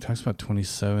anything. Talks about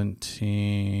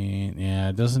 2017. Yeah,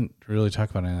 it doesn't really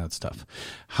talk about any of that stuff.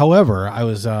 However, I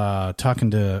was talking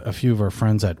to a few of our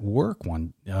friends at work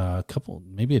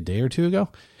maybe a day or two ago,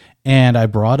 and I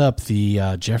brought up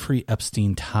the Jeffrey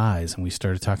Epstein ties, and we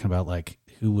started talking about like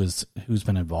who's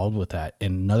been involved with that.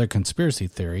 And another conspiracy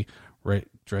theory, right,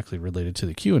 directly related to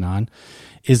the QAnon,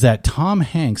 is that Tom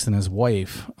Hanks and his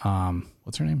wife,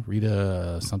 what's her name?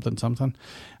 Rita something.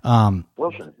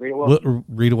 Wilson.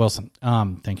 Rita Wilson.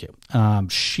 Thank you.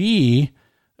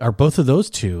 Both of those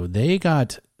two, they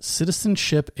got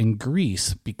citizenship in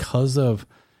Greece because of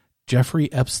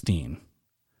Jeffrey Epstein.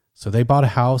 So they bought a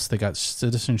house, they got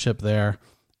citizenship there,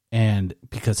 and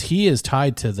because he is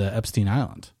tied to the Epstein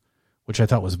Island, which I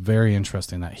thought was very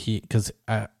interesting because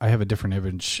I have a different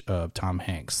image of Tom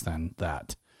Hanks than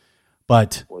that.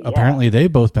 But apparently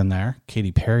they've both been there.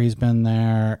 Katy Perry's been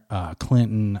there.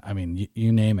 Clinton. I mean,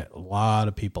 you name it. A lot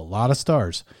of people, a lot of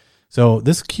stars. So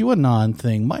this QAnon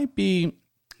thing might be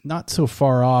not so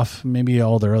far off. Maybe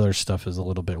all their other stuff is a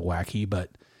little bit wacky,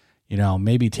 but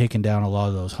maybe taking down a lot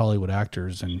of those Hollywood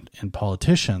actors and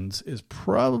politicians is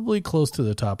probably close to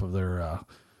the top of their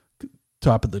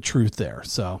top of the truth there.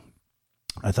 So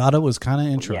I thought it was kind of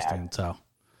interesting. Yeah. So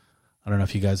I don't know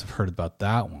if you guys have heard about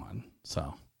that one.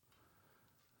 So.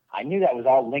 I knew that was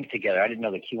all linked together. I didn't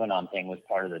know the QAnon thing was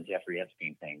part of the Jeffrey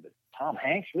Epstein thing. But Tom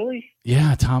Hanks, really?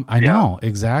 Yeah, Tom. I know,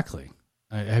 exactly.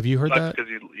 Have you heard that? Because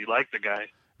you like the guy.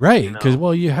 Right, because,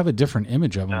 you have a different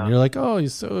image of him. Yeah. You're like, oh,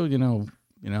 he's so,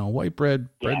 white bread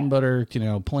and butter,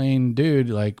 plain dude.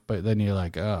 But then you're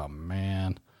like, oh,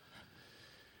 man.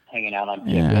 Hanging out on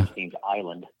Jeffrey Epstein's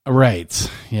island. Right,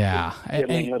 yeah.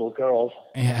 Killing little girls.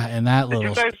 Yeah, and that Did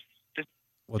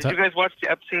you guys watch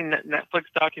the Epstein Netflix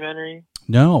documentary?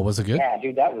 No, was it good? Yeah,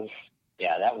 dude, that was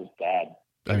bad.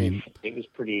 It was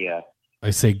pretty.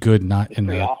 I say good, not in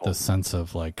the sense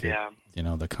of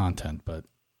the content, but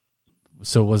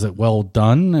so was it well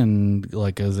done and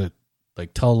is it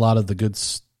tell a lot of the good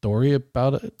story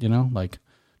about it?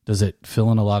 Does it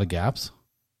fill in a lot of gaps?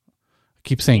 I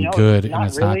keep saying good, and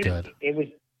it's really, not good. It was,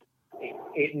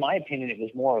 in my opinion, it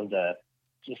was more of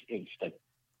it's the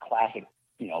classic,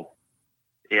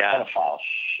 pedophile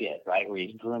shit, right? Where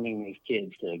he's grooming these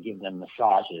kids to give them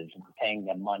massages and paying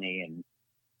them money, and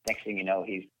next thing you know,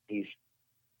 he's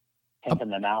pimping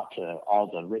them out to all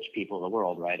the rich people of the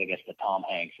world, right? I guess the Tom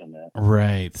Hanks and the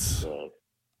right.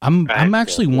 I'm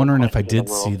actually wondering if I did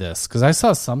see this because I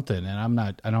saw something, and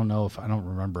I don't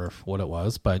remember what it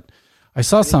was, but I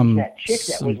saw some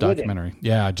documentary.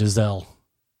 Yeah, Giselle.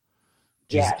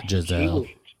 Giselle.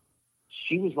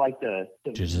 She was like the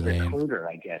recruiter,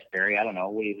 I guess, Barry. I don't know.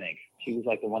 What do you think? She was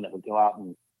like the one that would go out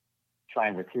and try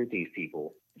and recruit these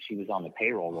people. She was on the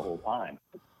payroll the whole time.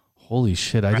 Holy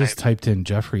shit. I just typed in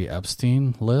Jeffrey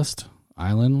Epstein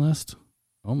island list.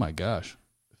 Oh my gosh.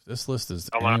 If this list is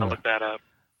I want to look that up.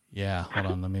 Yeah, hold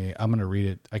on. I'm going to read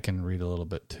it. I can read a little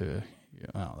bit too.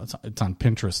 Oh, it's on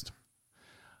Pinterest.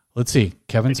 Let's see.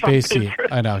 Kevin Spacey.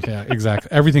 I know. Yeah,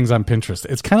 exactly. Everything's on Pinterest.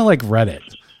 It's kind of like Reddit.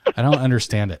 I don't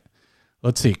understand it.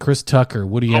 Let's see. Chris Tucker,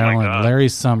 Woody Allen, Larry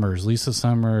Summers, Lisa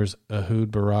Summers, Ehud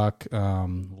Barak,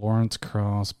 Lawrence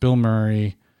Cross, Bill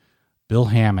Murray, Bill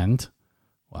Hammond.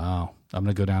 Wow. I'm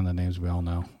going to go down the names we all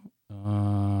know.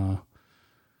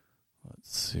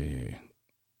 Let's see.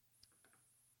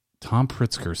 Tom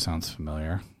Pritzker sounds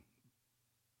familiar.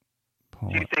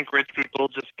 Do you think rich people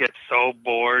just get so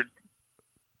bored?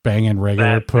 Banging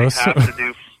regular puss?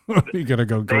 You going to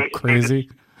go crazy?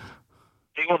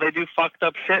 They do fucked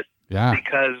up shit. Yeah.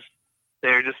 Because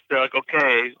They're like,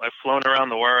 okay, I've flown around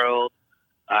the world.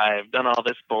 I've done all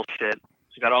this bullshit.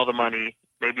 I got all the money.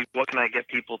 Maybe what can I get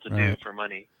people to do for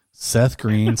money? Seth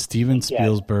Green, Steven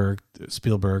Spielberg,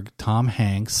 Tom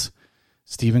Hanks,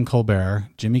 Stephen Colbert,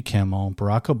 Jimmy Kimmel,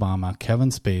 Barack Obama, Kevin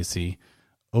Spacey,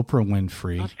 Oprah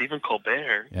Winfrey. Oh, Stephen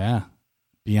Colbert. Yeah.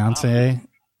 Beyonce,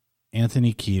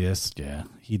 Anthony Kiedis. Yeah,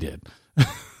 he did.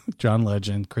 John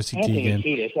Legend, Chrissy Teigen.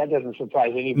 Anthony Kiedis, that doesn't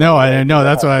surprise anybody. No, I know.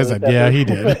 That's what I said. Yeah, he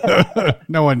did.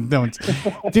 no one's.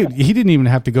 Dude, he didn't even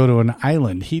have to go to an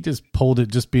island. He just pulled it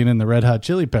just being in the Red Hot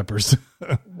Chili Peppers.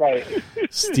 Right.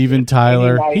 Steven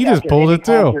Tyler. He just pulled it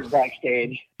too.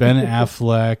 Backstage. Ben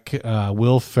Affleck,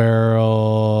 Will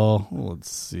Ferrell.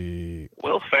 Let's see.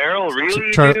 Will Ferrell,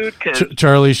 really, dude?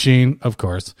 Charlie Sheen, of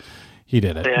course. He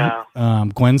did it. Yeah.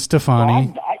 Gwen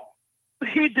Stefani.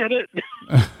 He did it.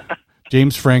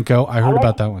 James Franco. I heard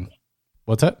about that one.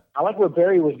 What's that? I like where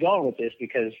Barry was going with this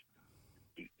because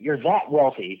you're that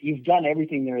wealthy. You've done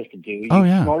everything there is to do. You've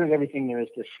snorted everything there is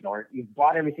to snort. You've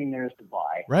bought everything there is to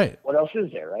buy. Right. What else is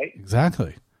there, right?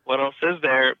 Exactly. What else is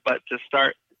there but to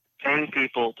start paying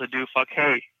people to do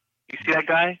hey, you see that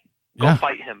guy? Go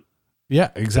fight him.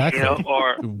 Yeah, exactly. You know,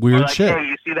 or weird like, shit. Hey,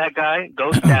 you see that guy?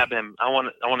 Go stab him. I want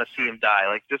to see him die.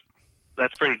 Like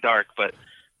that's pretty dark, but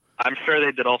I'm sure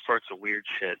they did all sorts of weird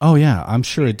shit. Oh yeah, I'm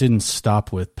sure it didn't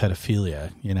stop with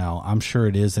pedophilia. You know, I'm sure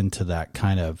it is into that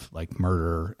kind of like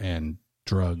murder and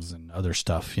drugs and other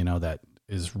stuff. You know, that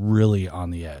is really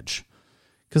on the edge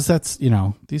because that's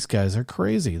these guys are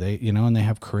crazy. They and they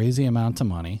have crazy amounts of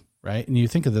money, right? And you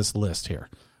think of this list here,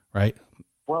 right?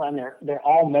 Well, and they're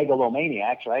all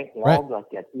megalomaniacs, right? They're all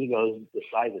like got egos the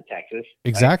size of Texas.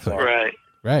 Exactly.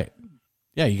 Right.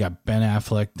 Yeah, you got Ben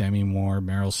Affleck, Demi Moore,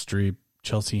 Meryl Streep,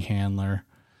 Chelsea Handler.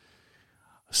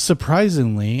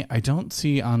 Surprisingly, I don't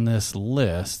see on this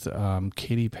list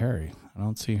Katy Perry. I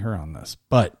don't see her on this,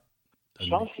 but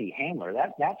Chelsea Handler.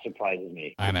 That surprises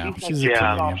me. I know she's a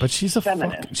comedian, but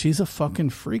she's a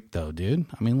fucking freak though, dude.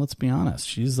 I mean, let's be honest.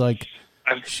 She's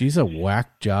a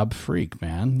whack job freak,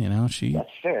 man. That's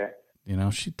fair.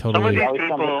 She totally. Some of these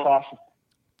people,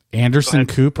 Anderson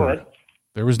Cooper.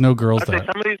 There was no girls there.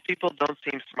 Some of these people don't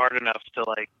seem smart enough to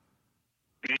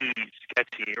be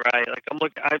sketchy, right?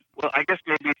 Like I guess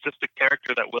maybe it's just a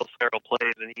character that Will Ferrell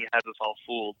plays, and he has us all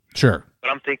fooled. Sure.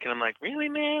 But I'm thinking, really,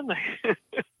 man?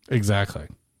 Exactly.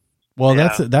 Well,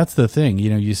 that's the thing.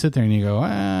 You sit there and you go,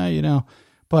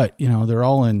 but they're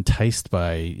all enticed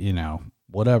by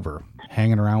whatever,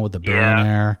 hanging around with the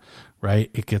billionaire,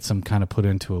 right? It gets them kind of put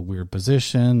into a weird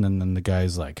position, and then the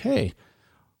guy's like, "Hey,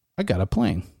 I got a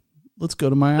plane. Let's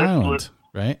go to my island,"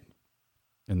 right?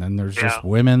 And then there's just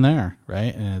women there,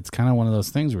 right? And it's kind of one of those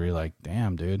things where you're like,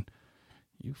 damn, dude,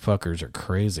 you fuckers are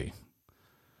crazy.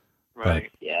 Right.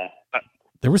 But, yeah.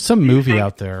 There was some movie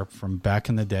out there from back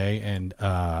in the day, and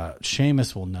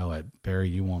Seamus will know it. Barry,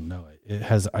 you won't know it. It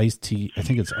has Ice-T. I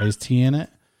think it's Ice-T in it.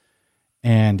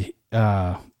 And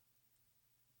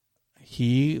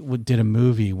he did a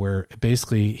movie where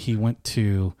basically he went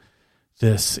to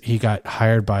this. He got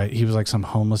hired by, he was like some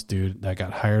homeless dude that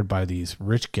got hired by these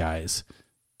rich guys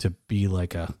to be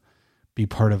be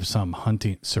part of some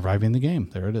hunting, surviving the game.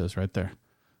 There it is right there.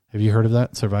 Have you heard of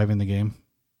that? Surviving the game,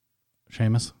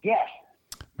 Seamus? Yes.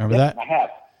 Remember that? I have.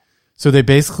 So they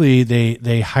basically,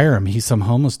 they hire him. He's some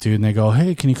homeless dude and they go,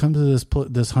 "Hey, can you come to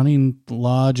this hunting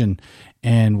lodge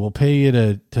and we'll pay you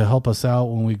to help us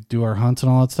out when we do our hunts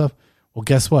and all that stuff." Well,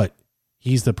 guess what?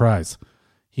 He's the prize.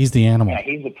 He's the animal. Yeah,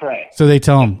 he's the prey. So they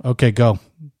tell him, "Okay, go."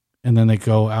 And then they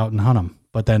go out and hunt him.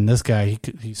 But then this guy,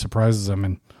 he surprises them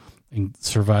and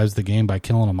survives the game by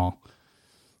killing them all.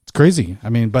 It's crazy. I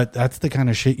mean, but that's the kind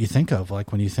of shit you think of,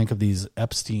 like when you think of these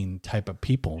Epstein type of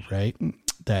people, right?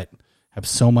 That have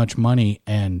so much money,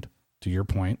 and to your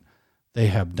point, they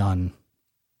have done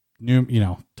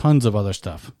tons of other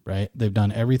stuff, right? They've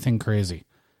done everything crazy.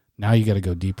 Now you got to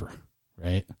go deeper,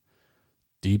 right?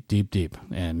 Deep.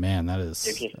 And man,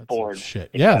 that's bored.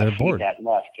 Shit. Yeah, they're bored. That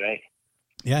lust, right?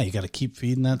 Yeah, you got to keep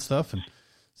feeding that stuff. And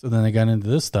so then they got into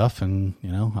this stuff, and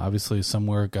obviously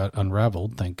somewhere it got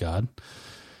unraveled, thank God.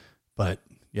 But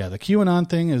yeah, the QAnon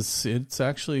thing it's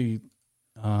actually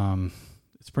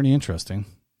it's pretty interesting.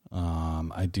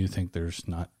 I do think there's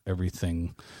not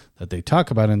everything that they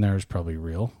talk about in there is probably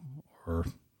real, or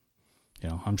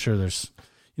I'm sure there's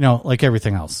like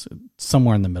everything else,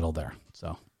 somewhere in the middle there.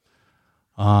 So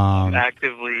I'm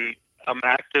actively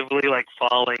like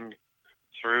falling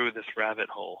through this rabbit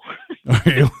hole.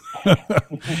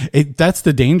 That's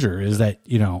the danger, is that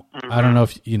I don't know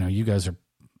if you guys are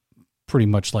pretty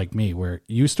much like me, where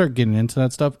you start getting into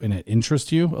that stuff and it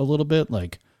interests you a little bit,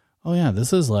 like, oh yeah,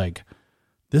 this is like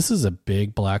This is a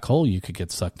big black hole you could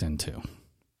get sucked into.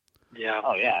 Yeah.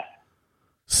 Oh yeah.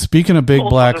 Speaking of big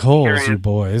black holes, curious. you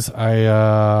boys,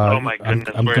 Oh my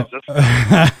goodness, where is this?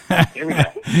 Here we go.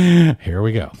 Here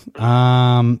we go.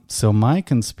 So my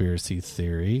conspiracy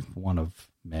theory, one of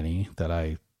many that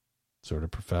I sort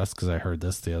of profess because I heard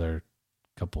this the other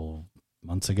couple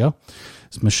months ago,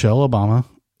 is Michelle Obama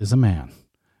is a man.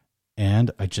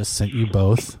 And I just sent you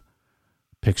both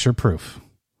picture proof.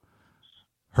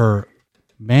 Her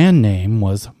man name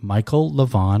was Michael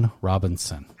LaVaughn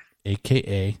Robinson,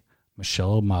 a.k.a.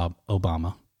 Michelle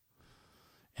Obama.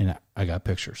 And I got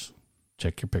pictures.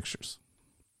 Check your pictures.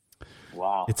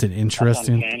 Wow. It's an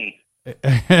interesting...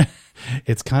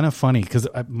 It's kind of funny because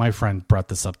my friend brought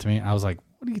this up to me. I was like,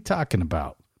 what are you talking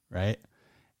about? Right?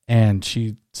 And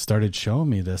she started showing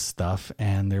me this stuff,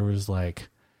 and there was like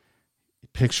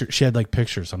pictures. She had like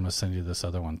pictures. I'm going to send you this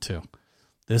other one too.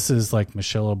 This is like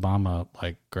Michelle Obama,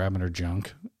 like grabbing her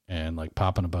junk and like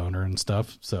popping a boner and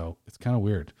stuff. So it's kind of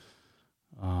weird.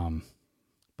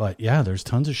 But yeah, there's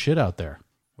tons of shit out there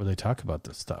where they talk about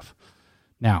this stuff.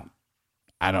 Now,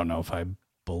 I don't know if I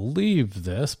believe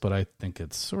this, but I think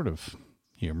it's sort of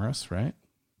humorous, right?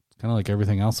 It's kind of like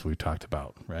everything else we talked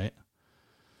about, right?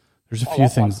 There's a few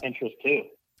things. On Pinterest too.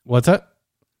 What's that?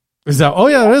 Is that? Oh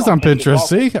yeah, it is on Pinterest.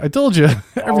 See, I told you,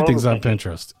 everything's on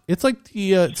Pinterest. It's like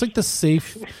the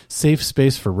safe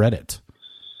space for Reddit.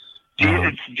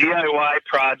 It's DIY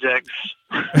projects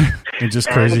and just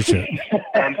crazy shit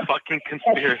and fucking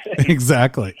conspiracy.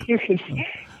 Exactly. You can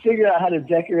figure out how to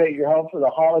decorate your home for the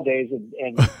holidays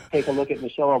and take a look at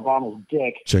Michelle Obama's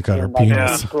dick. Check out her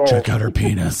penis. Check out her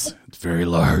penis. It's very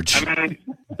large. I mean,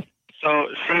 so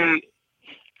she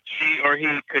or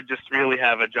he could just really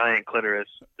have a giant clitoris,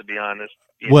 to be honest.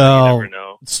 You never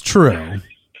know. It's true.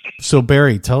 So,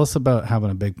 Barry, tell us about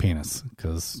having a big penis,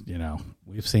 because,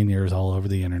 we've seen yours all over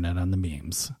the internet on the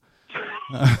memes.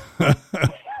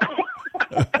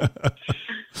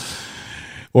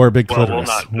 Or a big clitoris.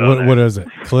 What is it?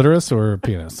 Clitoris or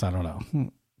penis? I don't know.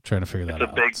 Trying to figure that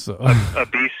out. A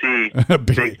BC. A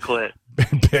big clit.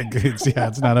 Big.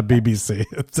 It's not a BBC.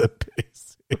 It's a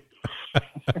BC.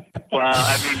 Well,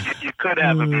 I mean, you could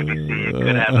have a BBC. You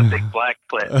could have a big black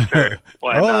clit. Sure.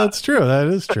 Why not? That's true. That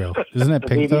is true. Isn't it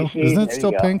pink, though? Isn't it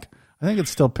still pink? I think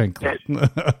it's still pink.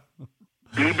 BBC,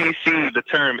 the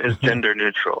term is gender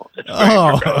neutral. It's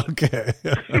okay.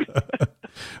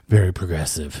 Very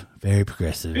progressive. Very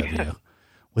progressive of you.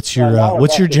 What's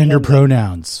your gender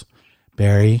pronouns?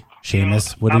 Barry,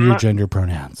 Seamus, what are your gender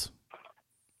pronouns?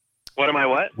 What am I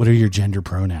what? What are your gender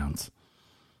pronouns?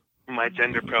 My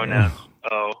gender pronouns.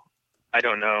 Oh, I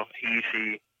don't know. He,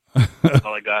 she. That's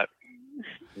all I got.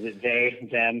 They,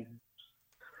 them.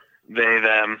 They,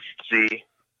 them, she.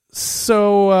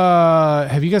 So,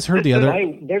 have you guys heard the other?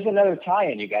 Hey, there's another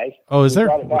tie-in, you guys. Oh, is there?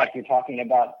 We're talking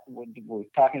about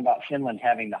Finland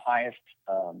having the highest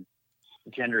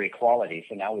gender equality.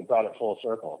 So now we brought it full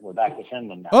circle. We're back to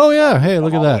Finland now. Oh yeah. Hey,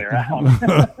 look at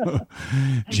that.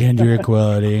 Gender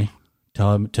equality.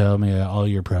 Tell me all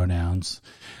your pronouns.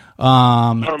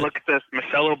 Oh, look at this.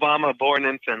 Michelle Obama, born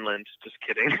in Finland. Just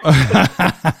kidding.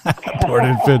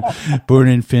 Born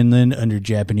in Finland under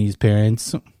Japanese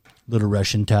parents. Little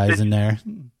Russian ties in there.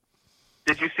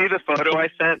 Did you see the photo I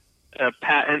sent? A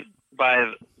patent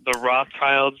by the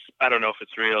Rothschilds. I don't know if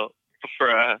it's real. For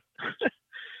a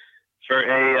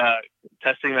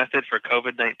testing method for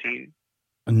COVID-19.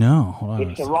 No. Hold on.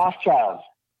 It's the Rothschilds.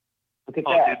 Look at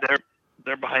that. Dude,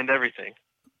 they're behind everything.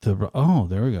 There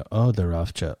we go. Oh, the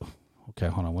Rothschild. Okay,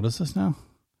 hold on. What is this now?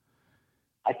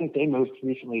 I think they moved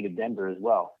recently to Denver as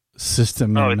well.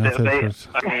 System and method.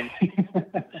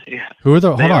 Yeah. Who are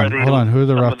the? Hold on. Who are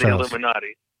the Rothschilds? The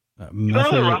Illuminati. You know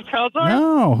who the Rothschilds are?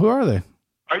 No. Who are they?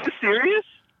 Are you serious?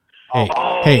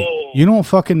 Hey, you don't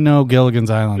fucking know Gilligan's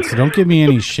Island, so don't give me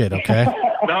any shit, okay?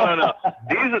 No.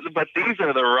 These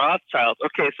are the Rothschilds.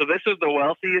 Okay, so this is the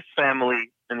wealthiest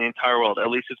family in the entire world, at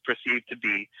least it's perceived to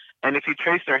be. And if you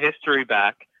trace their history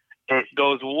back, it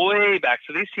goes way back.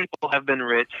 So these people have been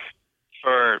rich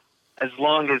for as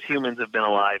long as humans have been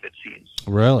alive, it seems.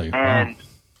 Really? And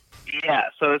yeah,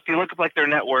 so if you look up their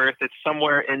net worth, it's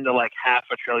somewhere into $500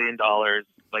 billion.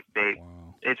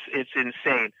 It's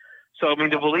insane. So I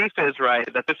mean, the belief is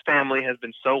that this family has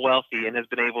been so wealthy and has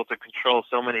been able to control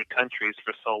so many countries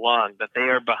for so long that they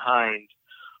are behind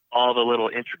all the little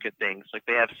intricate things. Like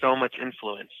they have so much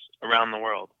influence around the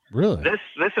world. Really? This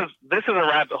is a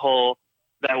rabbit hole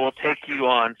that will take you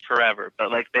on forever.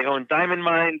 But they own diamond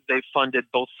mines. They've funded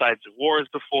both sides of wars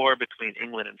before, between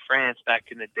England and France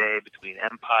back in the day, between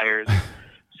empires.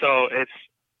 So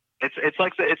it's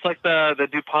like the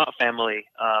DuPont family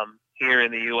here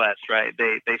in the U.S. Right?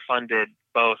 They funded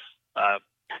both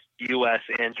U.S.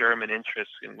 and German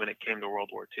interests when it came to World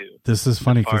War II. This is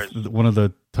funny because one of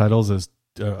the titles is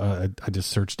I just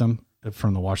searched them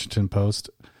from the Washington Post.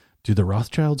 Do the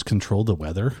Rothschilds control the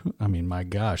weather? I mean, my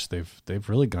gosh, they've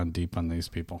really gone deep on these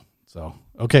people. So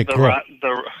okay, cool.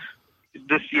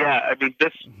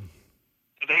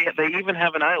 They even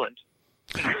have an island.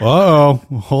 Uh-oh,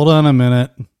 hold on a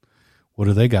minute. What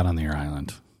do they got on their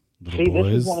island? See, this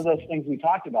is one of those things we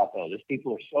talked about, though. These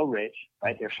people are so rich,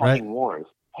 right? They're fighting wars.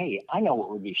 Hey, I know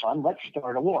what would be fun. Let's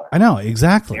start a war. I know,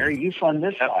 exactly. Mary, you fund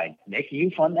this side. Nick,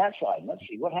 you fund that side. Let's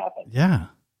see what happens. Yeah,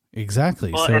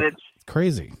 exactly. Well, so and it's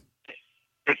crazy.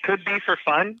 It could be for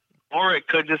fun, or it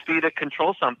could just be to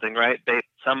control something, right?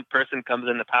 Some person comes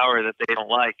into power that they don't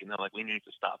like, and they're like, we need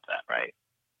to stop that, right?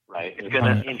 Right. It's going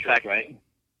to, in fact, right?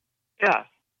 Yeah,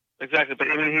 exactly. But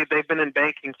I mean, they've been in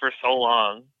banking for so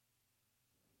long.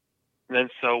 And then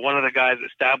so one of the guys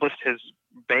established his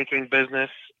banking business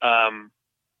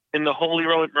in the Holy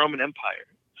Roman Empire.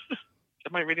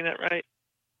 Am I reading that right?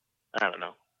 I don't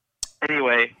know.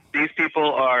 Anyway, these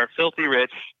people are filthy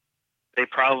rich. They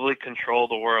probably control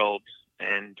the world,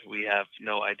 and we have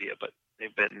no idea. But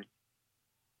they've been...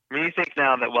 I mean, you think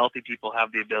now that wealthy people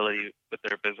have the ability with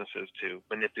their businesses to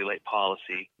manipulate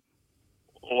policy.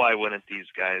 Why wouldn't these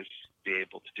guys be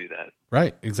able to do that?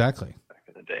 Right, exactly. Back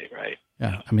in the day, right?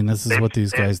 Yeah, I mean, this is what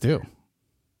these guys do.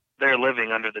 They're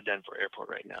living under the Denver airport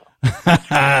right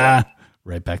now.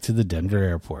 Right back to the Denver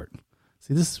airport.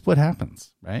 See, this is what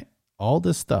happens, right? All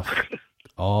this stuff,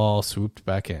 all swooped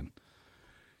back in.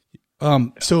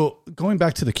 So going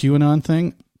back to the QAnon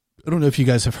thing, I don't know if you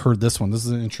guys have heard this one. This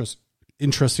is an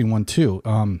interesting one too.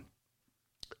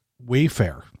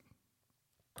 Wayfair.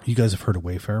 You guys have heard of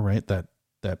Wayfair, right?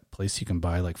 That place you can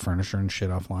buy like furniture and shit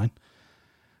offline.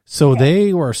 So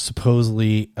they were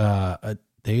supposedly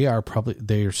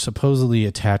they're supposedly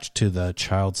attached to the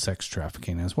child sex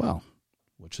trafficking as well,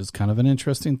 which is kind of an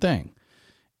interesting thing.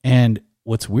 And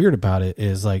what's weird about it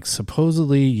is like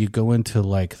supposedly you go into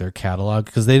like their catalog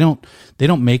because they don't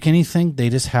make anything. They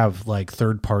just have like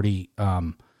third party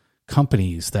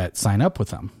companies that sign up with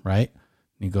them, right?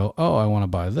 And you go, oh, I want to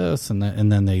buy this, and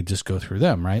then they just go through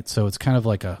them, right? So it's kind of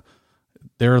like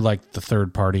they're like the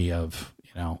third party of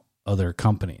other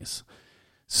companies.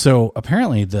 So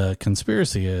apparently the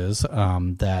conspiracy is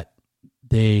that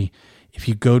if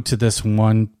you go to this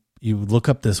one, you look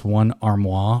up this one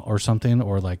armoire or something,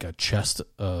 or like a chest,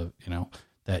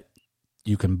 that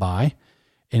you can buy.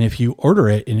 And if you order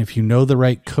it, and if you know the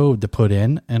right code to put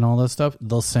in and all that stuff,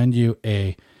 they'll send you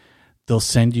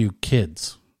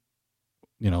kids,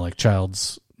 like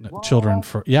children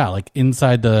like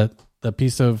inside the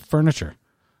piece of furniture.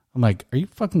 I'm like, are you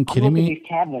fucking kidding me? These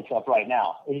cabinets up right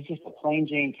now. It's just a plain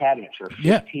Jane cabinet for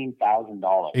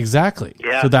 $15,000. Exactly.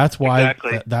 Yeah, so that's why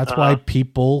why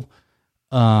people,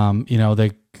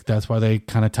 that's why they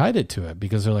kind of tied it to it,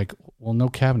 because they're like, well, no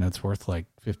cabinet's worth like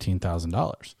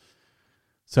 $15,000.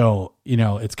 So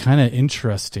it's kind of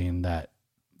interesting that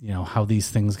how these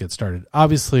things get started.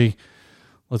 Obviously,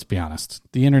 let's be honest,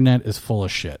 the internet is full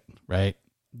of shit, right?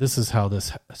 This is how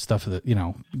this stuff that,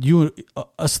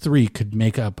 us three could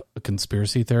make up a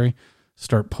conspiracy theory,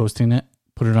 start posting it,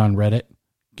 put it on Reddit,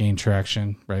 gain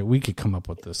traction, right? We could come up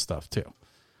with this stuff too.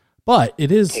 But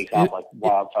it is, like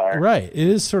wildfire. Right. It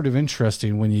is sort of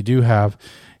interesting when you do have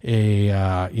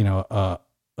a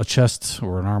chest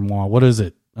or an armoire. What is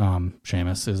it,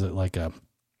 Seamus? Is it like it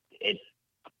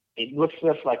looks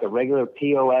just like a regular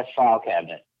POS file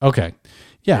cabinet. Okay.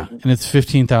 Yeah. And it's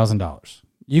 $15,000.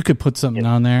 You could put something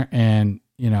on there, and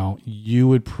we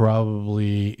could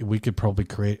probably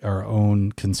create our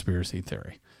own conspiracy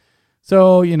theory.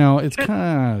 So it's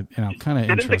kind of interesting.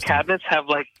 Didn't the cabinets have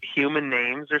like human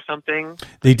names or something?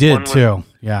 They did too.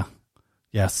 Yeah.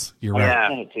 Yes, you're right. I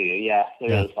sent it to you. Yeah,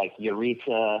 there's like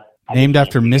Eureka. Named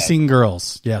after missing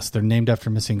girls. Yes, they're named after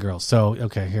missing girls. So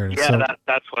okay, here it is. Yeah,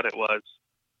 that's what it was.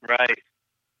 Right.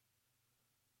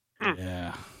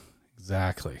 Yeah.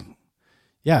 Exactly.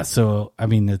 Yeah, so I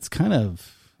mean, it's kind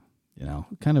of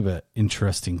an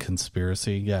interesting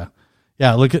conspiracy. Yeah,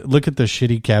 yeah. Look at the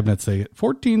shitty cabinets. They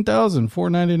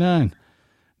 $14,499.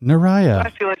 Naraya, I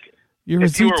feel like Eureka.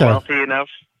 If you were wealthy enough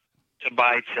to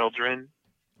buy children,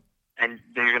 and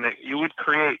you would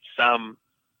create some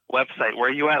website where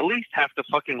you at least have to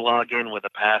fucking log in with a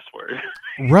password.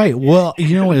 Right. Well,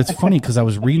 it's funny because I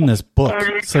was reading this book. I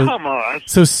mean, come on.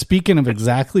 So speaking of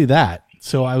exactly that.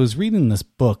 So I was reading this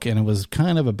book, and it was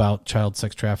kind of about child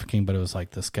sex trafficking, but it was like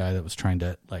this guy that was trying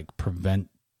to like prevent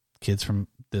kids from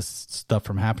this stuff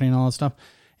from happening and all that stuff.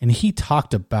 And he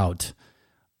talked about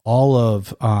all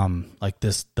of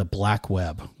the black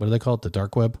web. What do they call it? The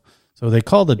dark web. So they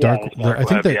call the dark. I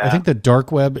think the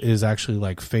dark web is actually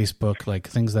like Facebook, like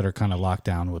things that are kind of locked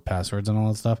down with passwords and all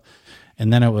that stuff.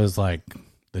 And then it was like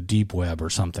the deep web or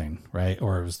something, right?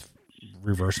 Or it was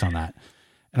reversed on that.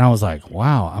 And I was like,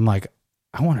 wow. I'm like,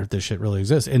 I wonder if this shit really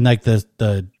exists. And like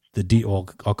the deep, well,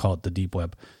 I'll call it the deep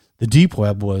web. The deep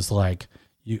web was like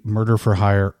murder for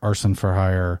hire, arson for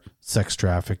hire, sex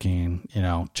trafficking,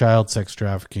 child sex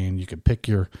trafficking. You could pick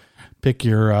your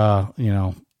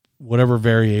whatever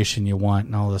variation you want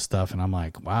and all this stuff. And I'm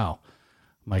like, wow.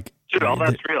 I'm like, dude, all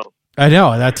that's real. I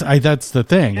know that's the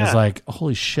thing. It's like,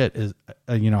 holy shit is,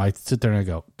 I sit there and I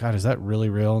go, God, is that really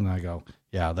real? And I go,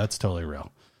 yeah, that's totally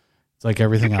real. It's like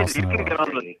everything else in the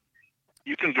world.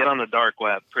 You can get on the dark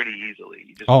web pretty easily.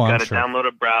 You just got to download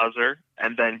a browser,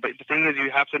 but the thing is, you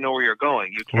have to know where you're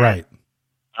going. You can't, right.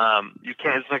 You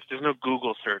can't. It's like there's no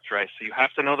Google search, right? So you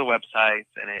have to know the websites,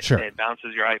 and it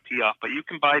bounces your IP off. But you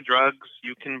can buy drugs.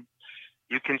 You can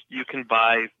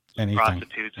buy anything.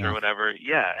 Prostitutes or whatever.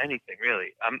 Yeah, anything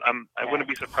really. I wouldn't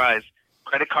be surprised.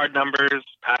 Credit card numbers,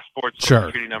 passports, Social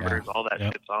Security numbers, all that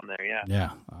shit's on there. Yeah.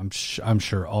 Yeah, I'm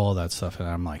sure all of that stuff, and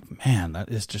I'm like, man, that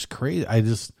is just crazy.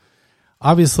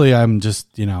 Obviously, I'm just,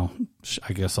 I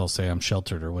guess I'll say I'm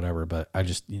sheltered or whatever, but I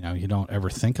just, you don't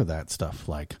ever think of that stuff.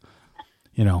 Like,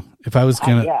 if I was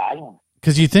going to, I don't,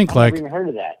 because you think I've never even heard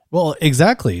of that. Well,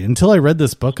 exactly. Until I read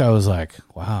this book, I was like,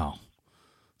 wow.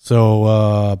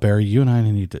 So, Barry, you and I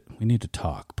need to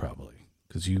talk probably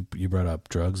because you brought up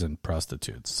drugs and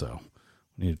prostitutes. So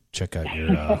we need to check out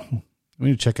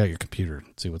your computer and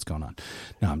see what's going on.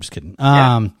 No, I'm just kidding.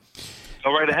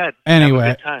 Go right ahead.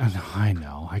 Anyway, I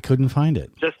know. I couldn't find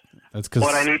it. That's because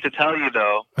what I need to tell you,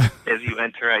 though, is you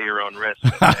enter at your own risk.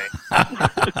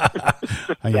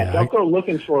 Okay? Don't go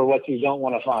looking for what you don't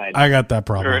want to find. I got that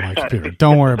problem on my computer.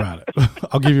 Don't worry about it.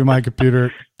 I'll give you my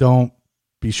computer. Don't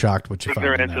be shocked what you find.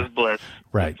 Ignorance is bliss.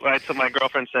 Right. So my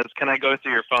girlfriend says, "Can I go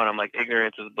through your phone?" I'm like,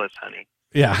 "Ignorance is bliss, honey."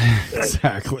 Yeah,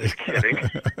 exactly. Just kidding.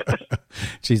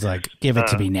 She's like, "Give it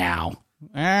to me now."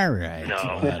 All right.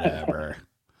 No. Whatever.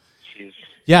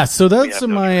 Yeah, so that's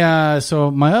my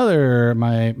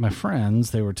my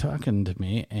friends, they were talking to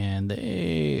me, and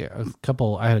I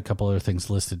had a couple other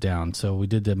things listed down. So we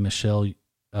did the Michelle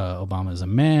Obama is a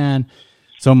man.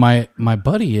 So my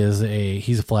buddy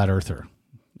he's a flat earther.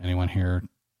 Anyone here,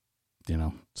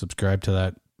 subscribe to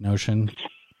that notion?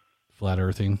 Flat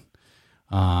earthing?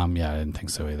 Yeah, I didn't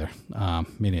think so either.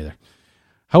 Me neither.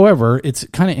 However, it's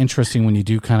kind of interesting when you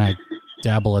do kind of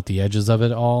dabble at the edges of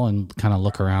it all and kind of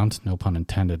look around, no pun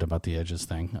intended about the edges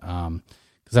thing, because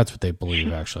that's what they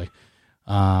believe actually.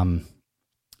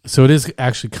 So it is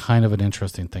actually kind of an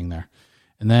interesting thing there.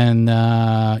 And then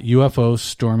UFOs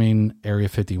storming Area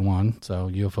 51, so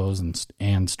UFOs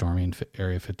and storming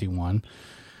Area 51,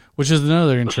 which is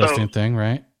another interesting thing,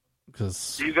 right?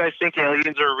 Because do you guys think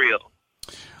aliens are real?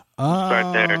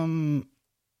 Start there.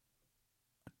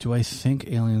 Do I think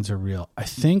aliens are real? I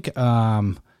think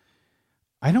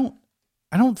I don't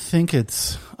think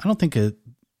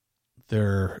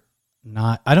they're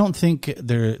not. I don't think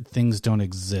things don't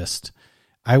exist.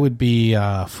 I would be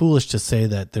foolish to say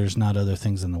that there's not other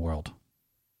things in the world,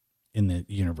 in the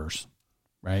universe,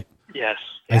 right? Yes,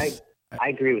 I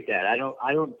agree with that. I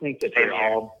don't think that they're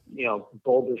all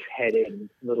bulbous-headed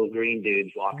little green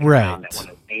dudes walking around that want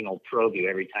to anal probe you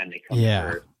every time they come to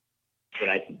Earth. But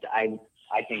I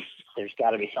think there's got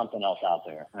to be something else out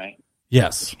there, right?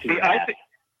 Yes. See,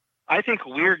 I think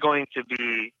we're going to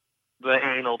be the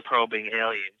anal probing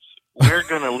aliens. We're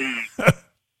going to leave.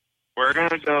 We're going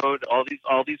to go to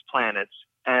all these planets,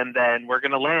 and then we're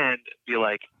going to land and be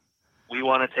like, we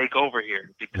want to take over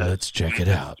here because let's check it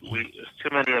out. There's too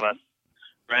many of us,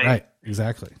 right? Right,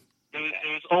 exactly. It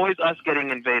was always us getting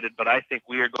invaded, but I think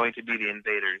we are going to be the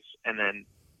invaders, and then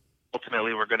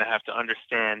ultimately we're going to have to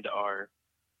understand our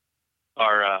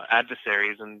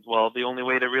adversaries, and the only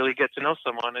way to really get to know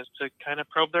someone is to kind of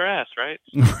probe their ass, right?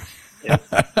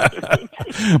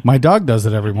 My dog does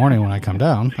it every morning when I come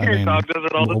down. Your dog does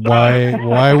it all the time.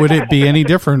 Why would it be any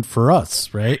different for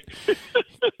us, right?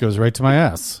 Goes right to my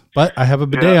ass. But I have a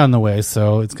bidet on the way,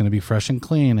 so it's going to be fresh and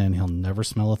clean, and he'll never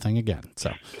smell a thing again.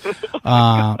 So,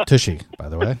 Tushy, by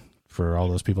the way, for all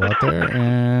those people out there,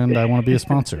 and I want to be a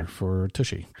sponsor for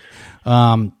Tushy.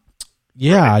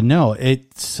 Yeah, no,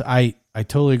 I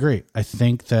totally agree. I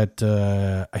think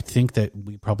that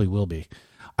we probably will be.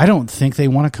 I don't think they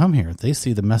want to come here. They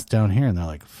see the mess down here and they're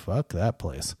like, "Fuck that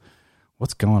place.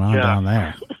 What's going on down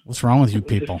there? What's wrong with you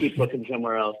people? Just keep looking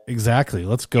somewhere else." Exactly.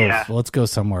 Let's go. Yeah. Let's go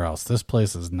somewhere else. This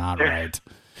place is not right.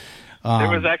 There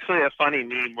was actually a funny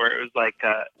meme where it was like,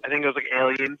 I think it was like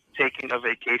aliens taking a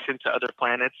vacation to other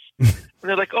planets. And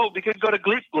they're like, oh, we could go to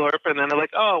Gleepglorp. And then they're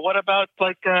like, oh, what about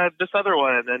like this other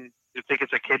one? And then you think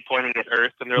it's a kid pointing at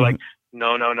Earth. And they're like,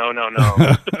 no.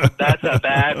 That's a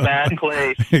bad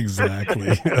place.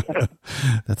 Exactly.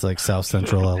 That's like South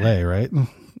Central LA, right?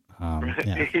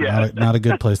 Yeah. Not a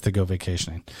good place to go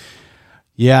vacationing.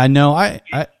 Yeah, no, I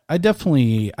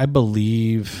definitely, I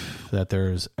believe that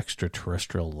there's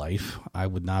extraterrestrial life. I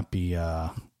would not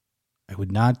dismiss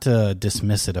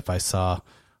it if I saw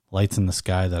lights in the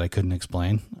sky that I couldn't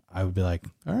explain. I would be like,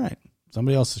 all right,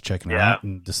 somebody else is checking it out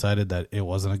and decided that it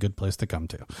wasn't a good place to come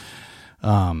to.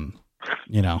 Right.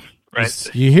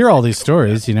 You hear all these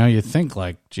stories, you think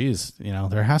like, geez,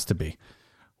 there has to be.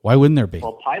 Why wouldn't there be?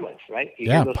 Well, pilots, right? You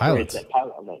yeah, hear those pilots.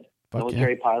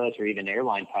 Military pilots or even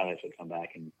airline pilots would come back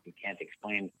and you can't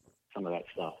explain some of that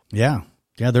stuff. Yeah.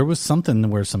 Yeah, there was something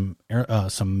where some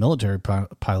military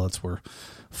pilots were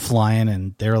flying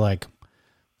and they're like,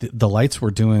 the lights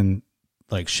were doing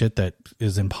like shit that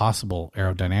is impossible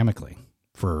aerodynamically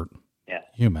for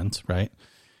humans, right?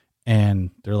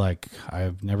 And they're like,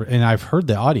 I've heard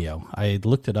the audio. I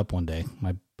looked it up one day.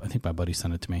 I think my buddy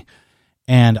sent it to me.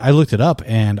 And I looked it up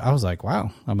and I was like,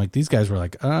 wow. I'm like, these guys were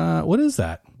like, what is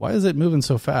that? Why is it moving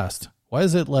so fast? Why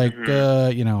is it like,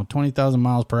 20,000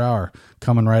 miles per hour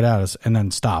coming right at us and then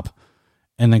stop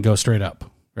and then go straight up,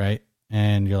 right?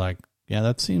 And you're like, yeah,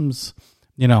 that seems,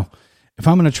 if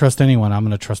I'm going to trust anyone, I'm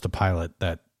going to trust a pilot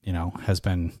that, has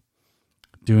been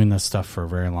doing this stuff for a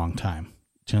very long time.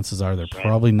 Chances are they're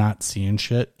probably not seeing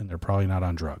shit and they're probably not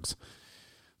on drugs.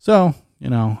 So,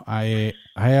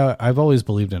 I've always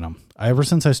believed in them. Ever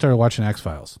since I started watching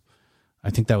X-Files,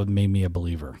 I think that would make me a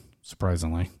believer,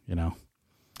 surprisingly,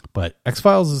 But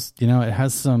X-Files is, it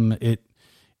has some, I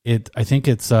think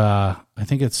it's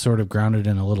sort of grounded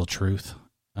in a little truth.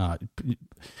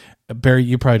 Barry,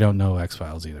 you probably don't know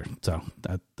X-Files either. So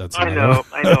that's I know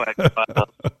X-Files.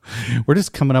 We're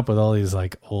just coming up with all these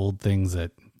like old things that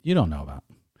you don't know about.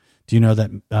 Do you know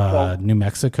that New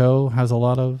Mexico has a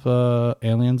lot of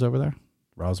aliens over there?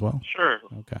 Roswell? Sure.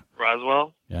 Okay.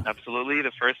 Roswell? Yeah. Absolutely.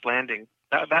 The first landing.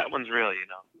 That one's real,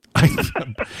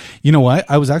 You know what?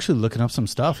 I was actually looking up some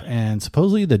stuff, and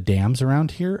supposedly the dams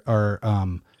around here are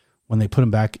when they put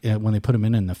them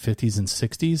in the 50s and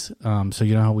 60s. So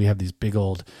you know how we have these big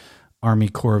old Army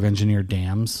Corps of Engineer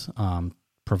dams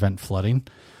prevent flooding.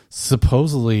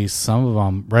 Supposedly some of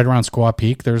them right around Squaw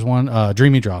Peak. There's one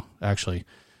Dreamy Draw, actually.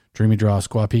 Dreamy Draw,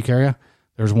 Squaw Peak area.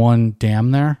 There's one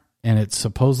dam there, and it's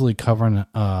supposedly covering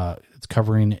a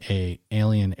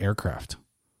alien aircraft.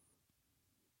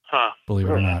 Huh. Believe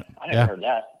it or not. I never heard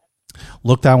that.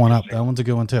 Look that one up. That one's a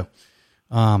good one too.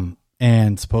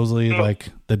 And supposedly like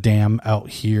the dam out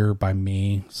here by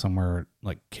me, somewhere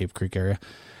like Cave Creek area,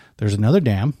 there's another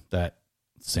dam that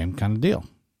same kind of deal.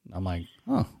 I'm like,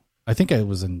 oh, I think I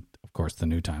was in, of course, the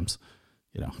New Times.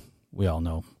 We all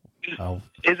know how.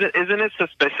 Isn't it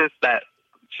suspicious that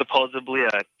supposedly an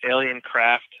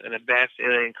advanced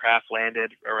alien craft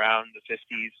landed around the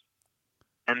 50s,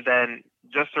 and then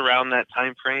just around that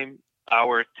time frame,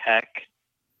 our tech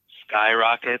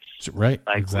skyrockets. Right,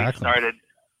 like exactly.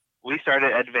 We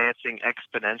started advancing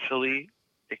exponentially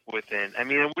within. I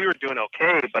mean, we were doing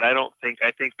okay, but I think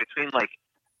between like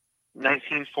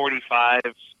 1945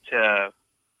 to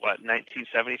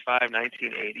 1975,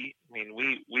 1980. I mean,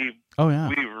 we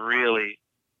really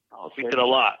we did a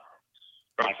lot.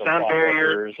 Sound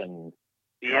barriers and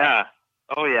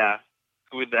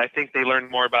I think they learned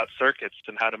more about circuits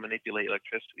and how to manipulate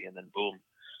electricity, and then boom.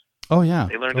 Oh yeah,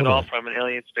 they learned it all from an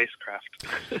alien spacecraft.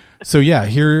 So yeah,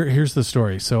 here's the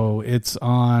story. So it's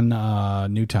on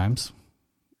New Times,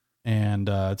 and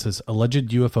it says alleged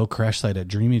UFO crash site at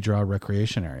Dreamy Draw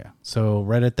Recreation Area. So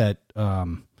right at that,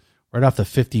 right off the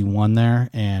 51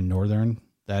 there and Northern,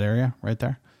 that area right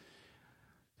there.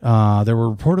 There were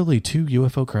reportedly 2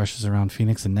 UFO crashes around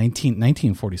Phoenix in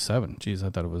 1947. Jeez, I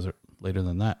thought it was later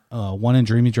than that. One in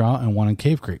Dreamy Draw and one in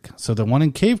Cave Creek. So the one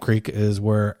in Cave Creek is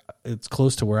where it's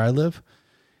close to where I live.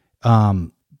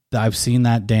 I've seen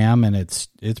that dam and it's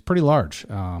pretty large.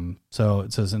 So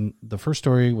it says in the first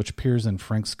story, which appears in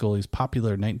Frank Scully's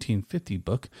popular 1950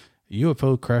 book, a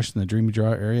UFO crashed in the Dreamy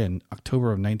Draw area in October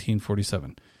of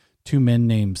 1947. 2 men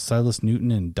named Silas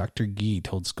Newton and Dr. Gee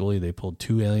told Scully they pulled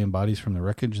 2 alien bodies from the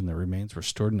wreckage and the remains were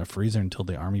stored in a freezer until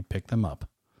the Army picked them up.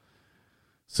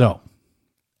 So,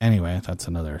 anyway, that's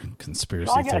another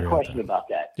conspiracy theory. I got a question about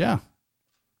that. Yeah.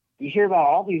 You hear about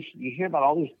all these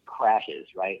crashes,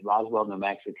 right? Roswell, New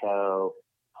Mexico,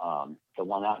 the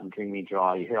one out in Dreamy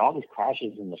Draw. You hear all these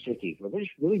crashes in the 50s. Were there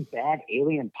really bad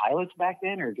alien pilots back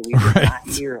then, or do we not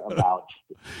hear about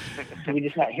Do we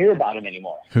just not hear about him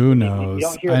anymore? Who knows? You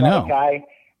don't hear about a guy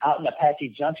out in Apache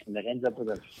Junction that ends up with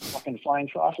a fucking flying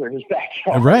saucer in his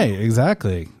backyard. Right,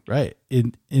 exactly. Right.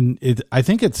 I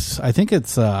think it's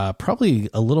probably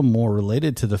a little more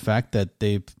related to the fact that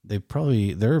they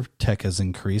probably their tech has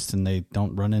increased and they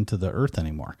don't run into the Earth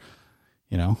anymore.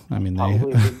 You know, I mean, I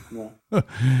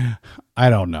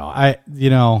don't know. I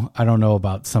don't know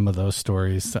about some of those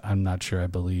stories. I'm not sure I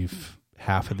believe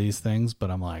half of these things,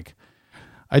 but I'm like,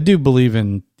 I do believe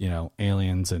in,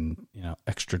 aliens and,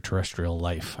 extraterrestrial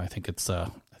life. I think it's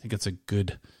a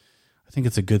good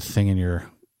thing in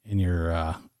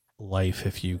your life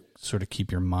if you sort of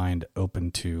keep your mind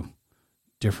open to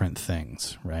different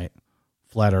things, right?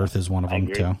 Flat Earth is one of them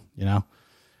too,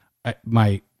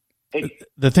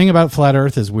 the thing about Flat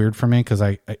Earth is weird for me because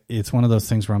it's one of those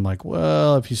things where I'm like,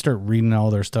 well, if you start reading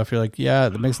all their stuff, you're like, yeah,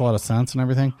 that makes a lot of sense and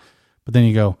everything. But then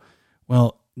you go,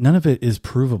 well, none of it is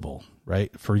provable,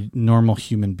 right? For normal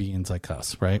human beings like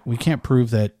us, right? We can't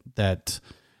prove that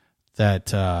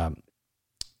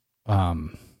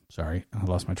sorry, I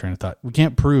lost my train of thought. We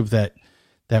can't prove that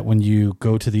when you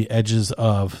go to the edges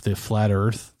of the flat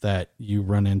Earth that you're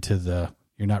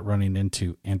not running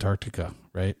into Antarctica,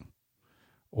 right?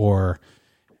 Or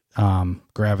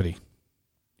gravity.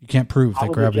 You can't prove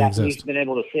that gravity exists. How would the Japanese been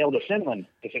able to sail to Finland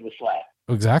if it was flat?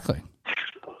 Exactly.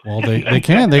 Well, they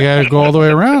can. They got to go all the way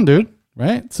around, dude.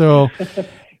 Right? So,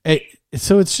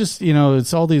 it's just,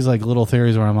 it's all these like little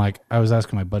theories where I'm like, I was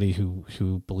asking my buddy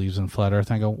who believes in flat Earth,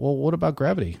 and I go, well, what about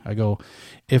gravity? I go,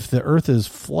 if the Earth is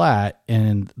flat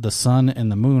and the sun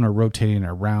and the moon are rotating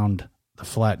around the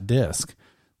flat disk,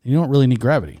 you don't really need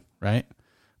gravity, right?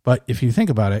 But if you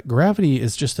think about it, gravity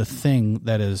is just a thing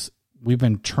we've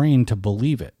been trained to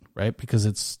believe it, right? Because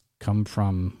it's come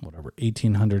from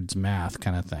 1800s math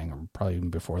kind of thing, or probably even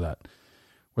before that,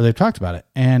 where they've talked about it.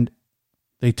 And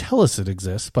they tell us it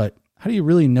exists, but how do you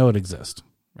really know it exists,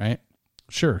 right?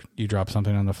 Sure, you drop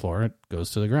something on the floor, it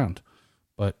goes to the ground.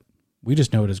 But we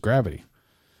just know it as gravity.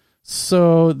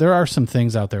 So there are some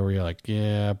things out there where you're like,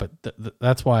 yeah, but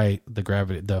that's why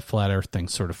the flat Earth thing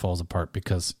sort of falls apart,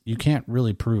 because you can't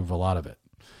really prove a lot of it.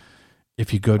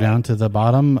 If you go down to the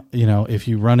bottom, if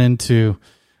you run into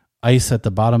ice at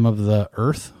the bottom of the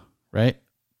Earth, right?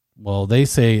 Well, they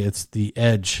say it's the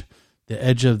edge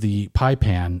of the pie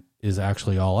pan is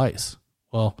actually all ice.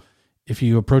 Well, if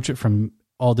you approach it from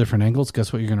all different angles,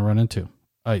 guess what you're going to run into?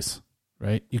 Ice,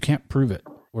 right? You can't prove it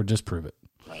or disprove it.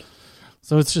 Right.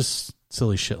 So it's just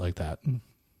silly shit like that.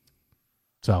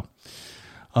 So,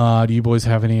 do you boys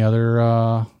have any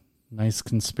other nice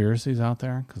conspiracies out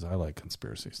there? Because I like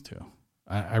conspiracies too.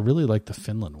 I really like the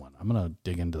Finland one. I'm going to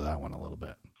dig into that one a little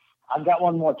bit. I've got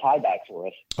one more tie back for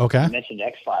us. Okay. You mentioned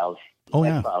X-Files.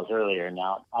 X-Files earlier.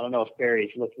 Now, I don't know if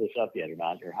Barry's looked this up yet or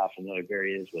not, or how familiar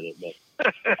Barry is with it, but...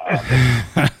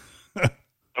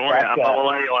 Don't worry,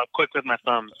 I'm quick with my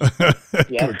thumbs.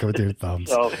 Yeah. Quick with your thumbs.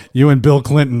 So, you and Bill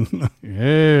Clinton.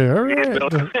 Yeah, all right.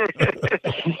 Got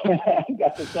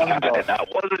the thumb going. That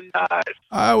wasn't nice.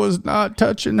 I was not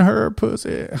touching her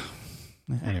pussy.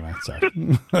 Anyway,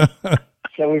 sorry.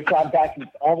 So we've gone back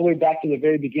all the way back to the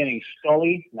very beginning.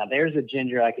 Scully. Now there's a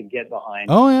ginger I could get behind.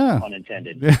 Oh yeah,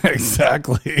 unintended. Yeah,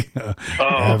 exactly.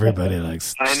 Everybody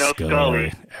likes. I know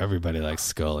Scully. Everybody likes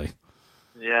Scully.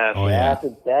 Yeah. Oh yeah.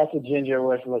 That's a ginger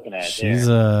worth looking at. She's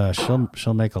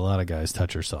she'll make a lot of guys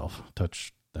touch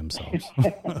themselves.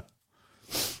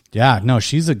 Yeah, no,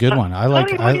 she's a good one. I like.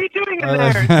 Honey, what are you doing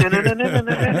there?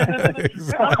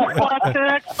 Watching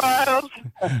X-Files.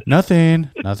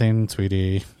 Nothing,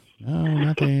 sweetie. No,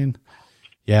 nothing.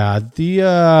 Yeah,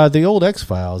 the old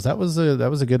X-Files, that was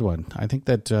a good one. I think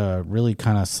that really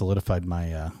kind of solidified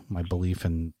my my belief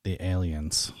in the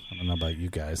aliens. I don't know about you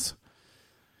guys,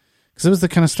 because it was the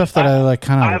kind of stuff that I like.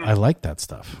 I like that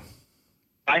stuff.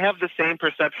 I have the same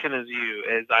perception as you.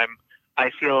 I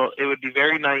feel it would be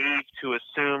very naive to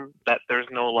assume that there's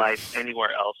no life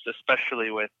anywhere else,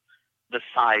 especially with the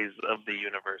size of the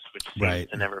universe, which seems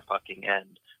to never fucking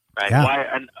end. Right? Yeah. Why?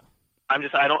 And I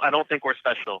don't think we're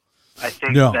special. I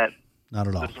think that not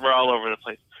at all. We're all over the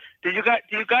place. Do you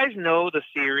guys know the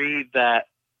theory that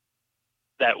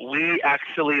we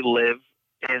actually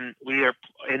we are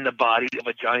in the body of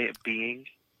a giant being?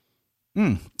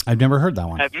 I've never heard that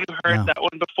one. Have you heard that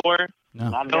one before?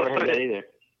 No, I've never heard that either.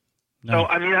 No. So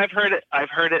I mean, I've heard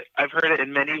it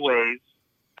in many ways.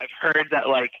 I've heard that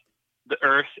like the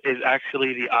Earth is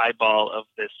actually the eyeball of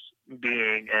this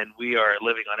being, and we are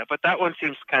living on it. But that one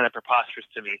seems kind of preposterous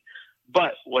to me.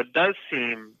 But what does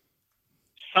seem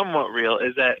somewhat real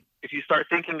is that if you start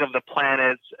thinking of the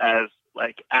planets as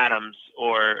like atoms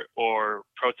or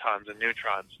protons and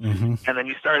neutrons. Mm-hmm. And then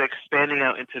you start expanding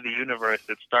out into the universe,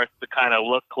 it starts to kind of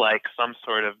look like some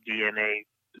sort of DNA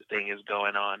thing is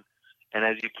going on. And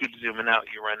as you keep zooming out,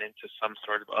 you run into some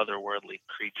sort of otherworldly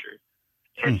creature.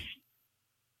 It's,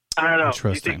 I don't know.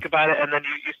 You think about it, and then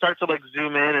you start to like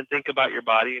zoom in and think about your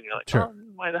body, and you're like, sure. oh,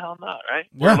 why the hell not, right?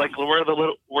 Yeah. We're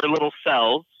little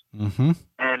cells, mm-hmm.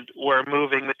 and we're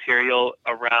moving material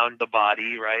around the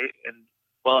body, right? And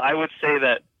well, I would say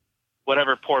that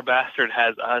whatever poor bastard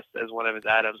has us as one of his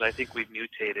atoms, I think we've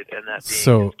mutated, and that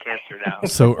being is cancer now.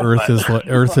 So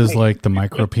Earth is like the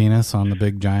micro penis on the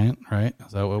big giant, right?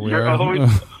 Is that what we are?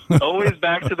 Always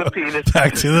back to the penis.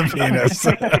 Back to the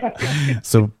penis.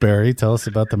 So Barry, tell us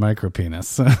about the micro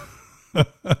penis. Well,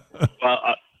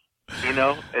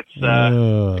 it's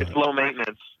low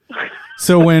maintenance.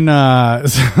 So when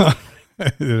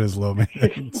it is low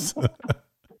maintenance.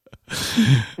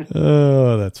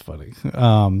 Oh, that's funny.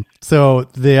 So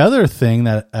the other thing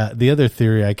the other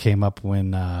theory I came up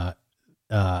when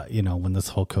when this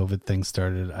whole COVID thing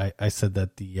started, I said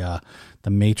that the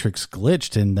Matrix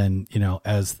glitched, and then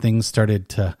as things started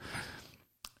to,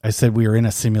 I said we were in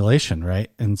a simulation, right?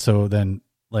 And so then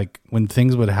like when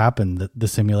things would happen, the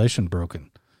simulation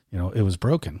broken. It was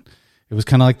broken. It was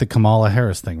kind of like the Kamala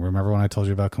Harris thing. Remember when I told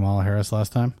you about Kamala Harris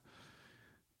last time?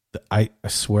 I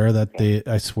swear that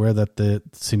the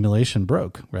simulation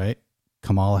broke, right?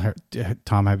 Kamala Harris.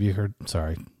 Tom, have you heard?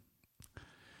 Sorry,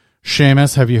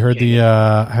 Seamus, have you heard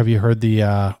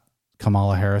the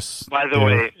Kamala Harris? By the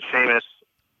way, Seamus,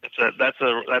 that's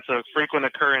a frequent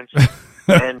occurrence,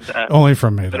 and only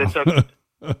from me though.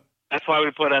 That's why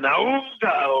we put an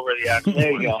auga over the accent.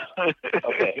 There you go.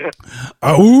 Okay.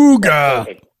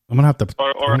 Auga. I'm gonna have to.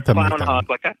 Or a clown hawk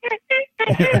like that.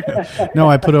 No,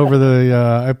 I put over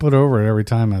it every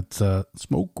time. It's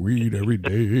smoke weed every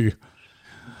day.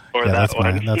 Or yeah, that's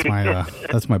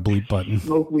my bleep button.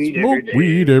 Smoke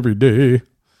weed every day.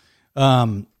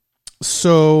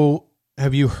 So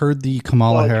have you heard the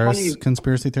Kamala Harris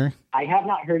conspiracy theory? I have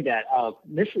not heard that.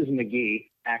 Mrs. McGee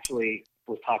actually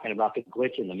was talking about the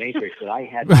glitch in the Matrix, but I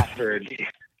had not heard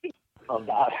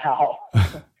about how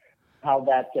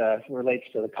that relates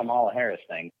to the Kamala Harris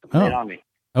thing. Right on me.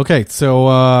 Okay,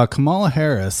 so Kamala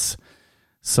Harris.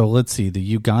 So let's see,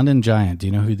 the Ugandan Giant. Do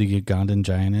you know who the Ugandan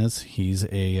Giant is? He's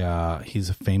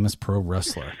a famous pro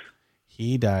wrestler.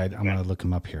 He died. I'm gonna look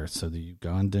him up here. So the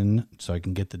Ugandan, so I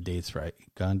can get the dates right.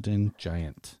 Ugandan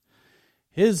Giant.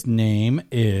 His name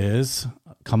is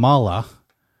Kamala,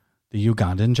 the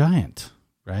Ugandan Giant,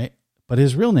 right? But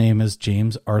his real name is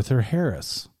James Arthur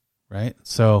Harris, right?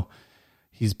 So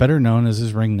he's better known as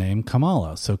his ring name,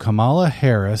 Kamala. So Kamala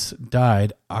Harris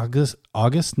died August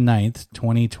 9th,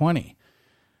 2020.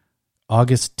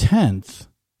 August 10th,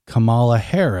 Kamala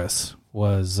Harris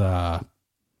was,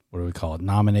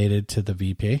 nominated to the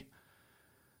VP.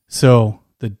 So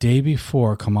the day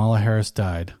before Kamala Harris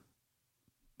died,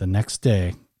 the next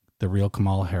day, the real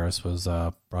Kamala Harris was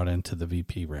brought into the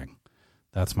VP ring.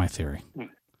 That's my theory.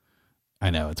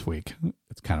 I know, it's weak.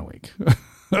 It's kind of weak.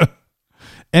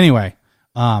 Anyway.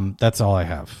 That's all I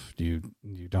have. You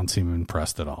don't seem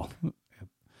impressed at all.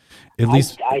 At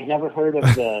least I've never heard of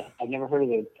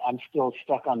I'm still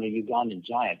stuck on the Ugandan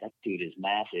Giant. That dude is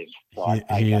massive. So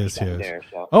he is. There,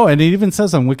 so. Oh, and it even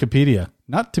says on Wikipedia,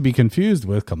 not to be confused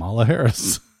with Kamala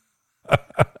Harris.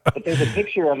 But there's a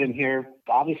picture of him here,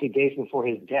 obviously days before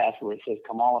his death, where it says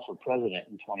Kamala for president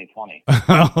in 2020.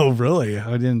 Oh, really?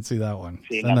 I didn't see that one.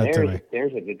 See, Send that to me.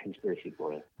 There's a good conspiracy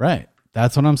for it. Right.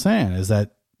 That's what I'm saying, is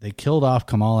that they killed off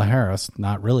Kamala Harris,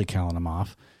 not really killing him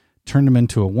off, turned him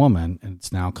into a woman, and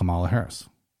it's now Kamala Harris.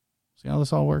 See how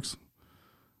this all works?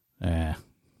 Yeah.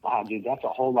 Wow, dude, that's a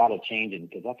whole lot of changing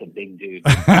because that's a big dude.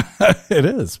 It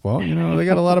is. Well, they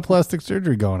got a lot of plastic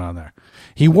surgery going on there.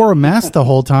 He wore a mask the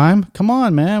whole time. Come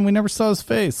on, man. We never saw his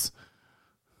face.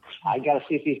 I got to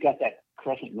see if he's got that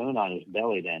crescent moon on his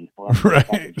belly then.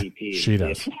 Right. She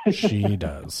does. She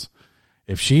does.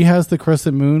 If she has the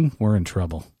crescent moon, we're in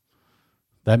trouble.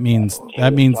 That means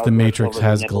the Matrix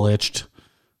has glitched.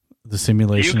 The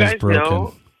simulation is broken.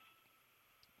 Know?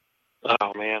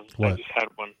 Oh man, what? I just had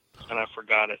one and I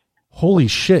forgot it. Holy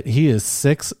shit, he is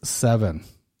 6'7".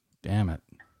 Damn it.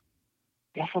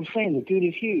 That's what I'm saying. The dude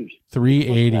is huge.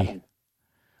 380.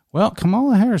 Well,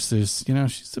 Kamala Harris is,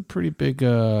 she's a pretty big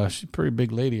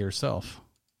lady herself.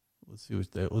 Let's see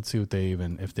if they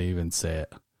even say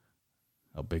it.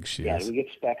 How big she is. Yeah, we get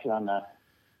specs on the.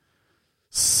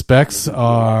 Specs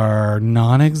are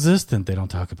non-existent. They don't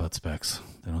talk about specs.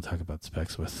 They don't talk about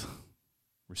specs with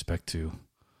respect to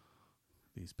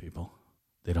these people.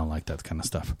 They don't like that kind of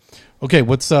stuff. Okay,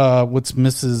 what's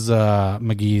Mrs.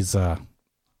 McGee's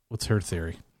what's her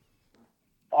theory?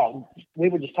 Oh, we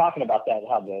were just talking about that,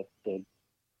 how the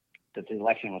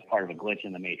election was part of a glitch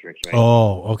in the Matrix, right?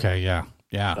 Oh, okay, yeah.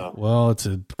 So, well, it's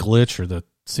a glitch or the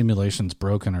simulation's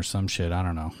broken or some shit. I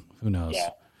don't know. Who knows? Yeah.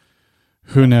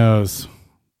 Who knows?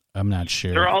 I'm not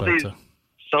sure. There are all these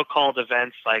so-called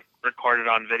events like recorded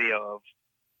on video of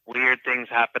weird things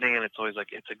happening, and it's always like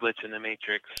it's a glitch in the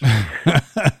Matrix.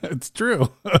 It's true.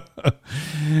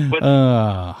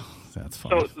 That's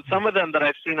funny. So some of them that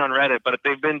I've seen on Reddit, but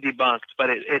they've been debunked. But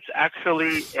it's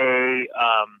actually a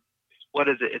what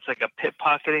is it? It's like a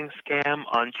pickpocketing scam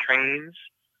on trains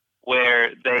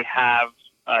where they have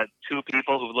two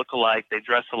people who look alike. They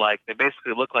dress alike. They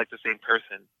basically look like the same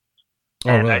person.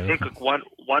 And really? I think one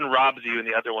robs you and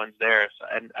the other one's there. So,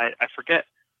 and I forget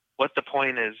what the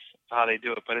point is, how they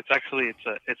do it, but it's actually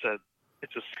it's a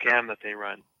scam that they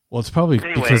run. Well, it's probably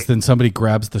because then somebody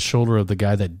grabs the shoulder of the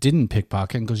guy that didn't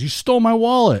pickpocket and goes, "You stole my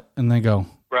wallet," and they go,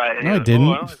 "Right, no, I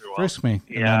didn't. Frisk me."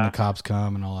 Yeah. And then the cops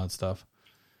come and all that stuff.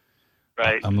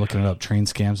 Right. I'm looking it up: train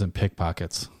scams and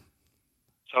pickpockets.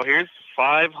 So here's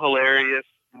 5 hilarious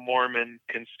Mormon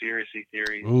conspiracy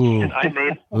theories. Ooh.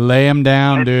 And lay them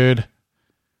down, dude.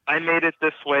 I made it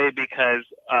this way because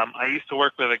I used to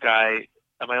work with a guy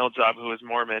at my old job who was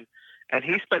Mormon, and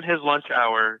he spent his lunch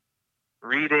hour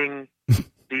reading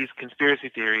these conspiracy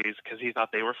theories because he thought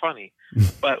they were funny.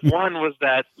 But one was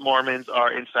that Mormons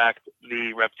are, in fact,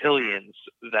 the reptilians.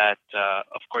 That,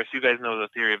 of course, you guys know the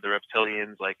theory of the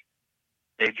reptilians, like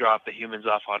they drop the humans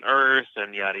off on Earth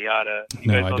and yada yada.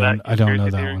 No, I don't know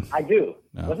that one. I do.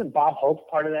 No. Wasn't Bob Hope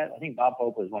part of that? I think Bob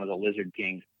Hope was one of the Lizard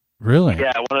Kings. Really?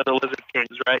 Yeah, one of the Lizard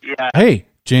Kings, right? Yeah. Hey,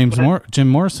 Jim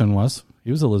Morrison was. He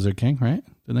was a Lizard King, right?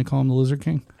 Didn't they call him the Lizard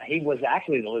King? He was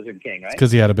actually the Lizard King, right?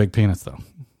 Because he had a big penis, though.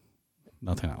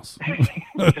 Nothing else.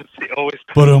 Always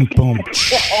boom.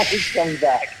 Always comes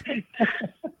back.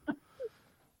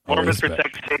 Mormons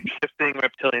protect shape-shifting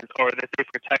reptilians, or that they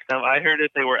protect them. I heard that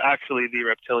they were actually the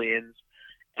reptilians,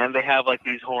 and they have like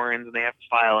these horns, and they have to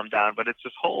file them down. But it's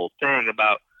this whole thing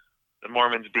about the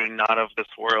Mormons being not of this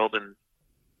world, and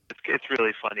it's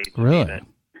really funny. Really?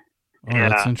 Oh, yeah.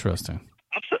 That's interesting.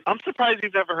 I'm surprised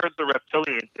you've never heard the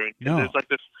reptilian thing. No. There's like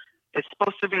this. It's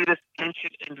supposed to be this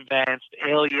ancient, advanced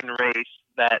alien race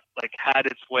that like had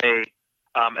its way,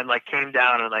 and like came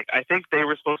down, and like I think they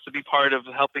were supposed to be part of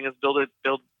helping us build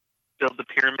the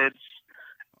pyramids,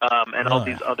 and all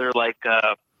these other like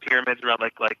pyramids around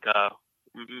like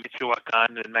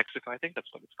Michoacan in Mexico. I think that's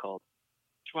what it's called.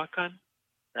 Michoacan?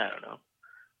 I don't know.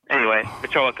 Anyway,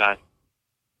 Michoacan.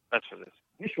 That's what it is.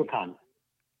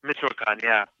 Michoacan,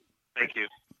 yeah. Thank you.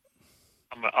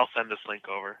 I'll send this link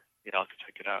over. Yeah, I'll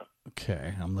check it out.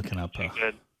 Okay, I'm looking up.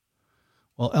 Good.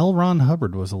 Well, L. Ron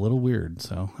Hubbard was a little weird,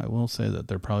 so I will say that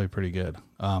they're probably pretty good.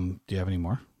 Do you have any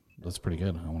more? That's pretty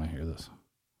good. I want to hear this.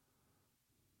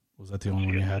 Was that the only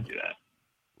one you had?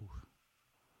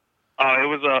 Oh, it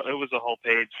was a whole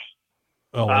page.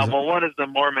 Oh, well, one is the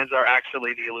Mormons are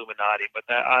actually the Illuminati, but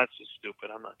that's just stupid.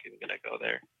 I'm not even going to go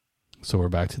there. So we're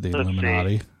back to the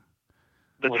Illuminati. See.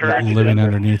 The church living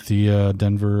underneath the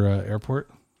Denver airport.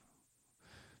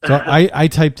 So I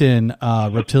typed in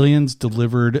reptilians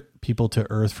delivered people to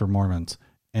Earth for Mormons,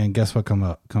 and guess what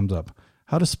comes up?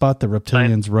 How to spot the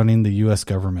reptilians running the U.S.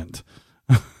 government.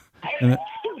 and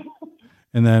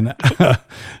then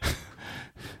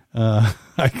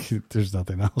there's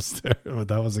nothing else there, but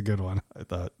that was a good one. I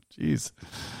thought, geez.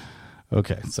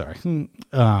 Okay, sorry.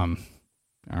 All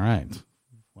right.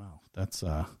 Wow, that's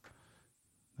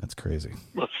crazy.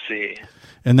 Let's see.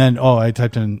 And then, I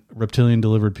typed in reptilian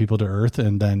delivered people to Earth,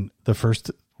 and then the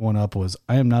first one up was,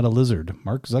 I am not a lizard.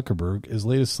 Mark Zuckerberg, his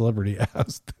latest celebrity,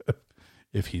 asked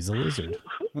if he's a lizard.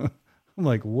 I'm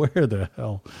like, where the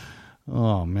hell?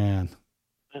 Oh, man.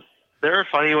 There are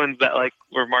funny ones that like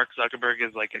where Mark Zuckerberg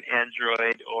is like an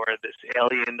android or this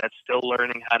alien that's still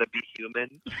learning how to be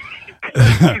human.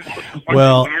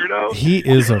 Well, weirdo. He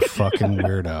is a fucking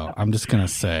weirdo. I'm just going to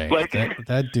say. Like,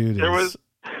 that dude is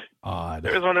odd.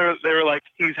 There was one they were like,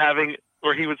 he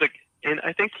was like,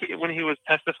 I think when he was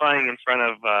testifying in front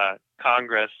of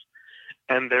Congress,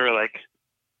 and they were like,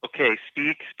 okay,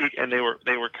 speak, and they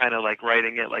were kind of like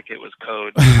writing it like it was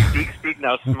code. Speak,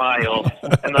 now smile,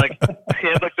 and like he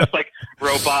had like this like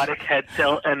robotic head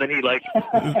tilt, and then he like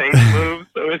face moves.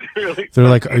 So it's really. They're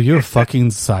like, "Are you a fucking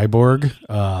cyborg?"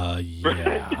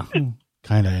 Yeah,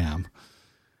 kind of am.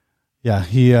 Yeah,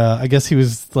 he. I guess he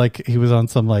was on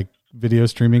some like video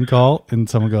streaming call, and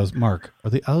someone goes, "Mark,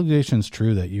 are the allegations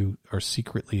true that you are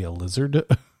secretly a lizard?"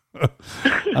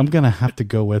 I'm gonna have to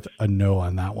go with a no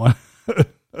on that one.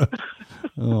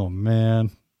 Oh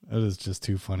man, that is just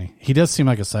too funny. He does seem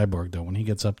like a cyborg though. When he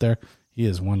gets up there, he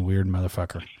is one weird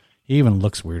motherfucker. He even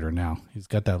looks weirder now. He's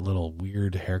got that little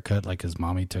weird haircut, like his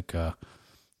mommy took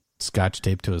Scotch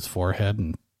tape to his forehead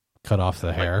and cut off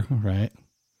the hair. Right?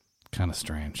 Kind of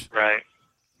strange. Right.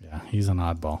 Yeah, he's an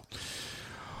oddball.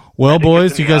 Well,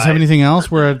 boys, do you guys have anything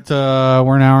else? We're at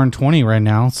we're an hour and 20 right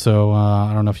now, so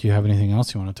I don't know if you have anything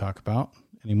else you want to talk about.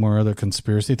 Any more other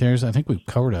conspiracy theories? I think we've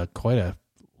covered quite a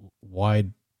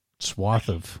wide swath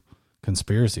of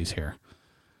conspiracies here.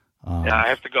 Yeah, I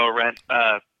have to go rent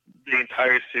the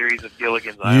entire series of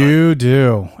Gilligan's Island. You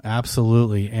do,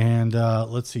 absolutely. And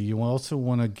let's see, you also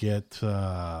want to get,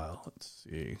 let's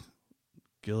see,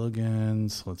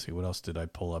 Gilligan's, let's see, what else did I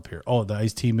pull up here? Oh, the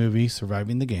Ice-T movie,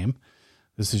 Surviving the Game.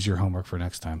 This is your homework for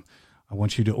next time. I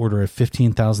want you to order a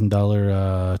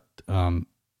 $15,000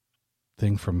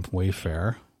 thing from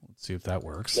Wayfair. Let's see if that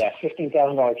works. Yeah,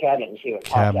 $15,000 cabinet and see what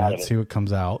pops out of it. See what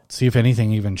comes out. See if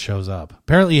anything even shows up.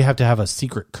 Apparently, you have to have a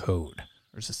secret code.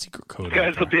 There's a secret code. You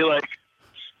guys will be like,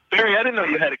 Barry, I didn't know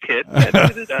you had a kid.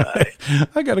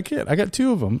 I got a kid. I got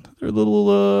two of them. They're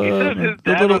little. He said his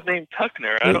dad was named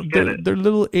Tuckner. I don't get it. They're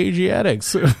little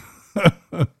Asiatics.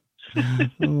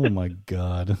 Oh my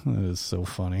God, that is so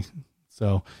funny.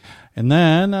 So, and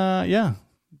then yeah,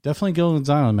 definitely Gilligan's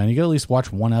Island, man. You got to at least watch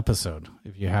one episode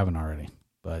if you haven't already.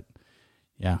 But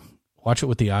yeah, watch it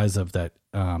with the eyes of that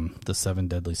the 7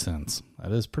 Deadly Sins.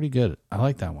 That is pretty good. I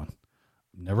like that one.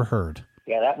 Never heard.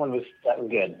 Yeah, that was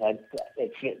good.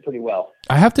 It fit pretty well.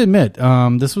 I have to admit,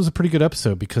 this was a pretty good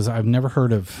episode because I've never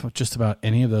heard of just about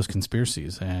any of those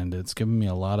conspiracies, and it's given me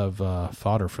a lot of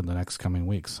fodder for the next coming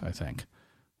weeks, I think.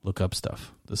 Look up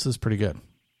stuff. This is pretty good.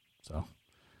 So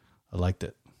I liked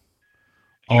it.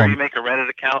 Sure, you make a Reddit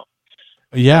account?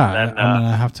 Yeah, then, I'm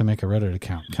going to have to make a Reddit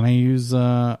account. Can I use,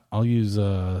 I'll use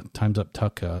Time's Up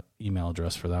Tuck email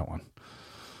address for that one.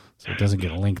 So it doesn't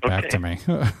get linked back to me.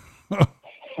 You're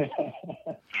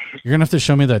going to have to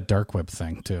show me that dark web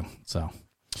thing too. So,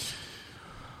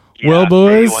 yeah, well,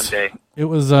 boys, one day. It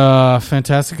was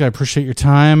fantastic. I appreciate your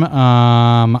time.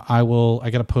 I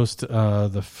got to post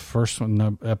the first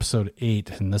one, episode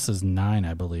 8, and this is 9,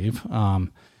 I believe.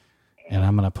 And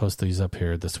I'm going to post these up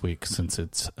here this week since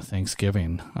it's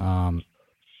Thanksgiving.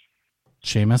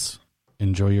 Seamus,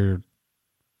 enjoy your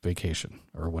vacation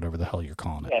or whatever the hell you're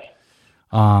calling it. Yes.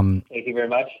 Thank you very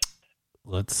much.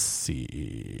 Let's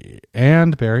see.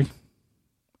 And Barry,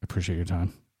 I appreciate your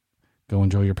time. Go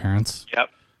enjoy your parents. Yep.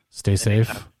 Stay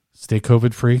safe. Stay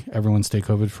COVID free. Everyone stay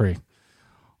COVID free.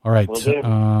 All right.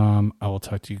 I will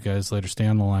talk to you guys later. Stay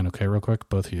on the line, okay, real quick.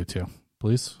 Both of you too.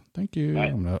 Please. Thank you.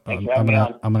 Right. I'm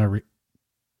gonna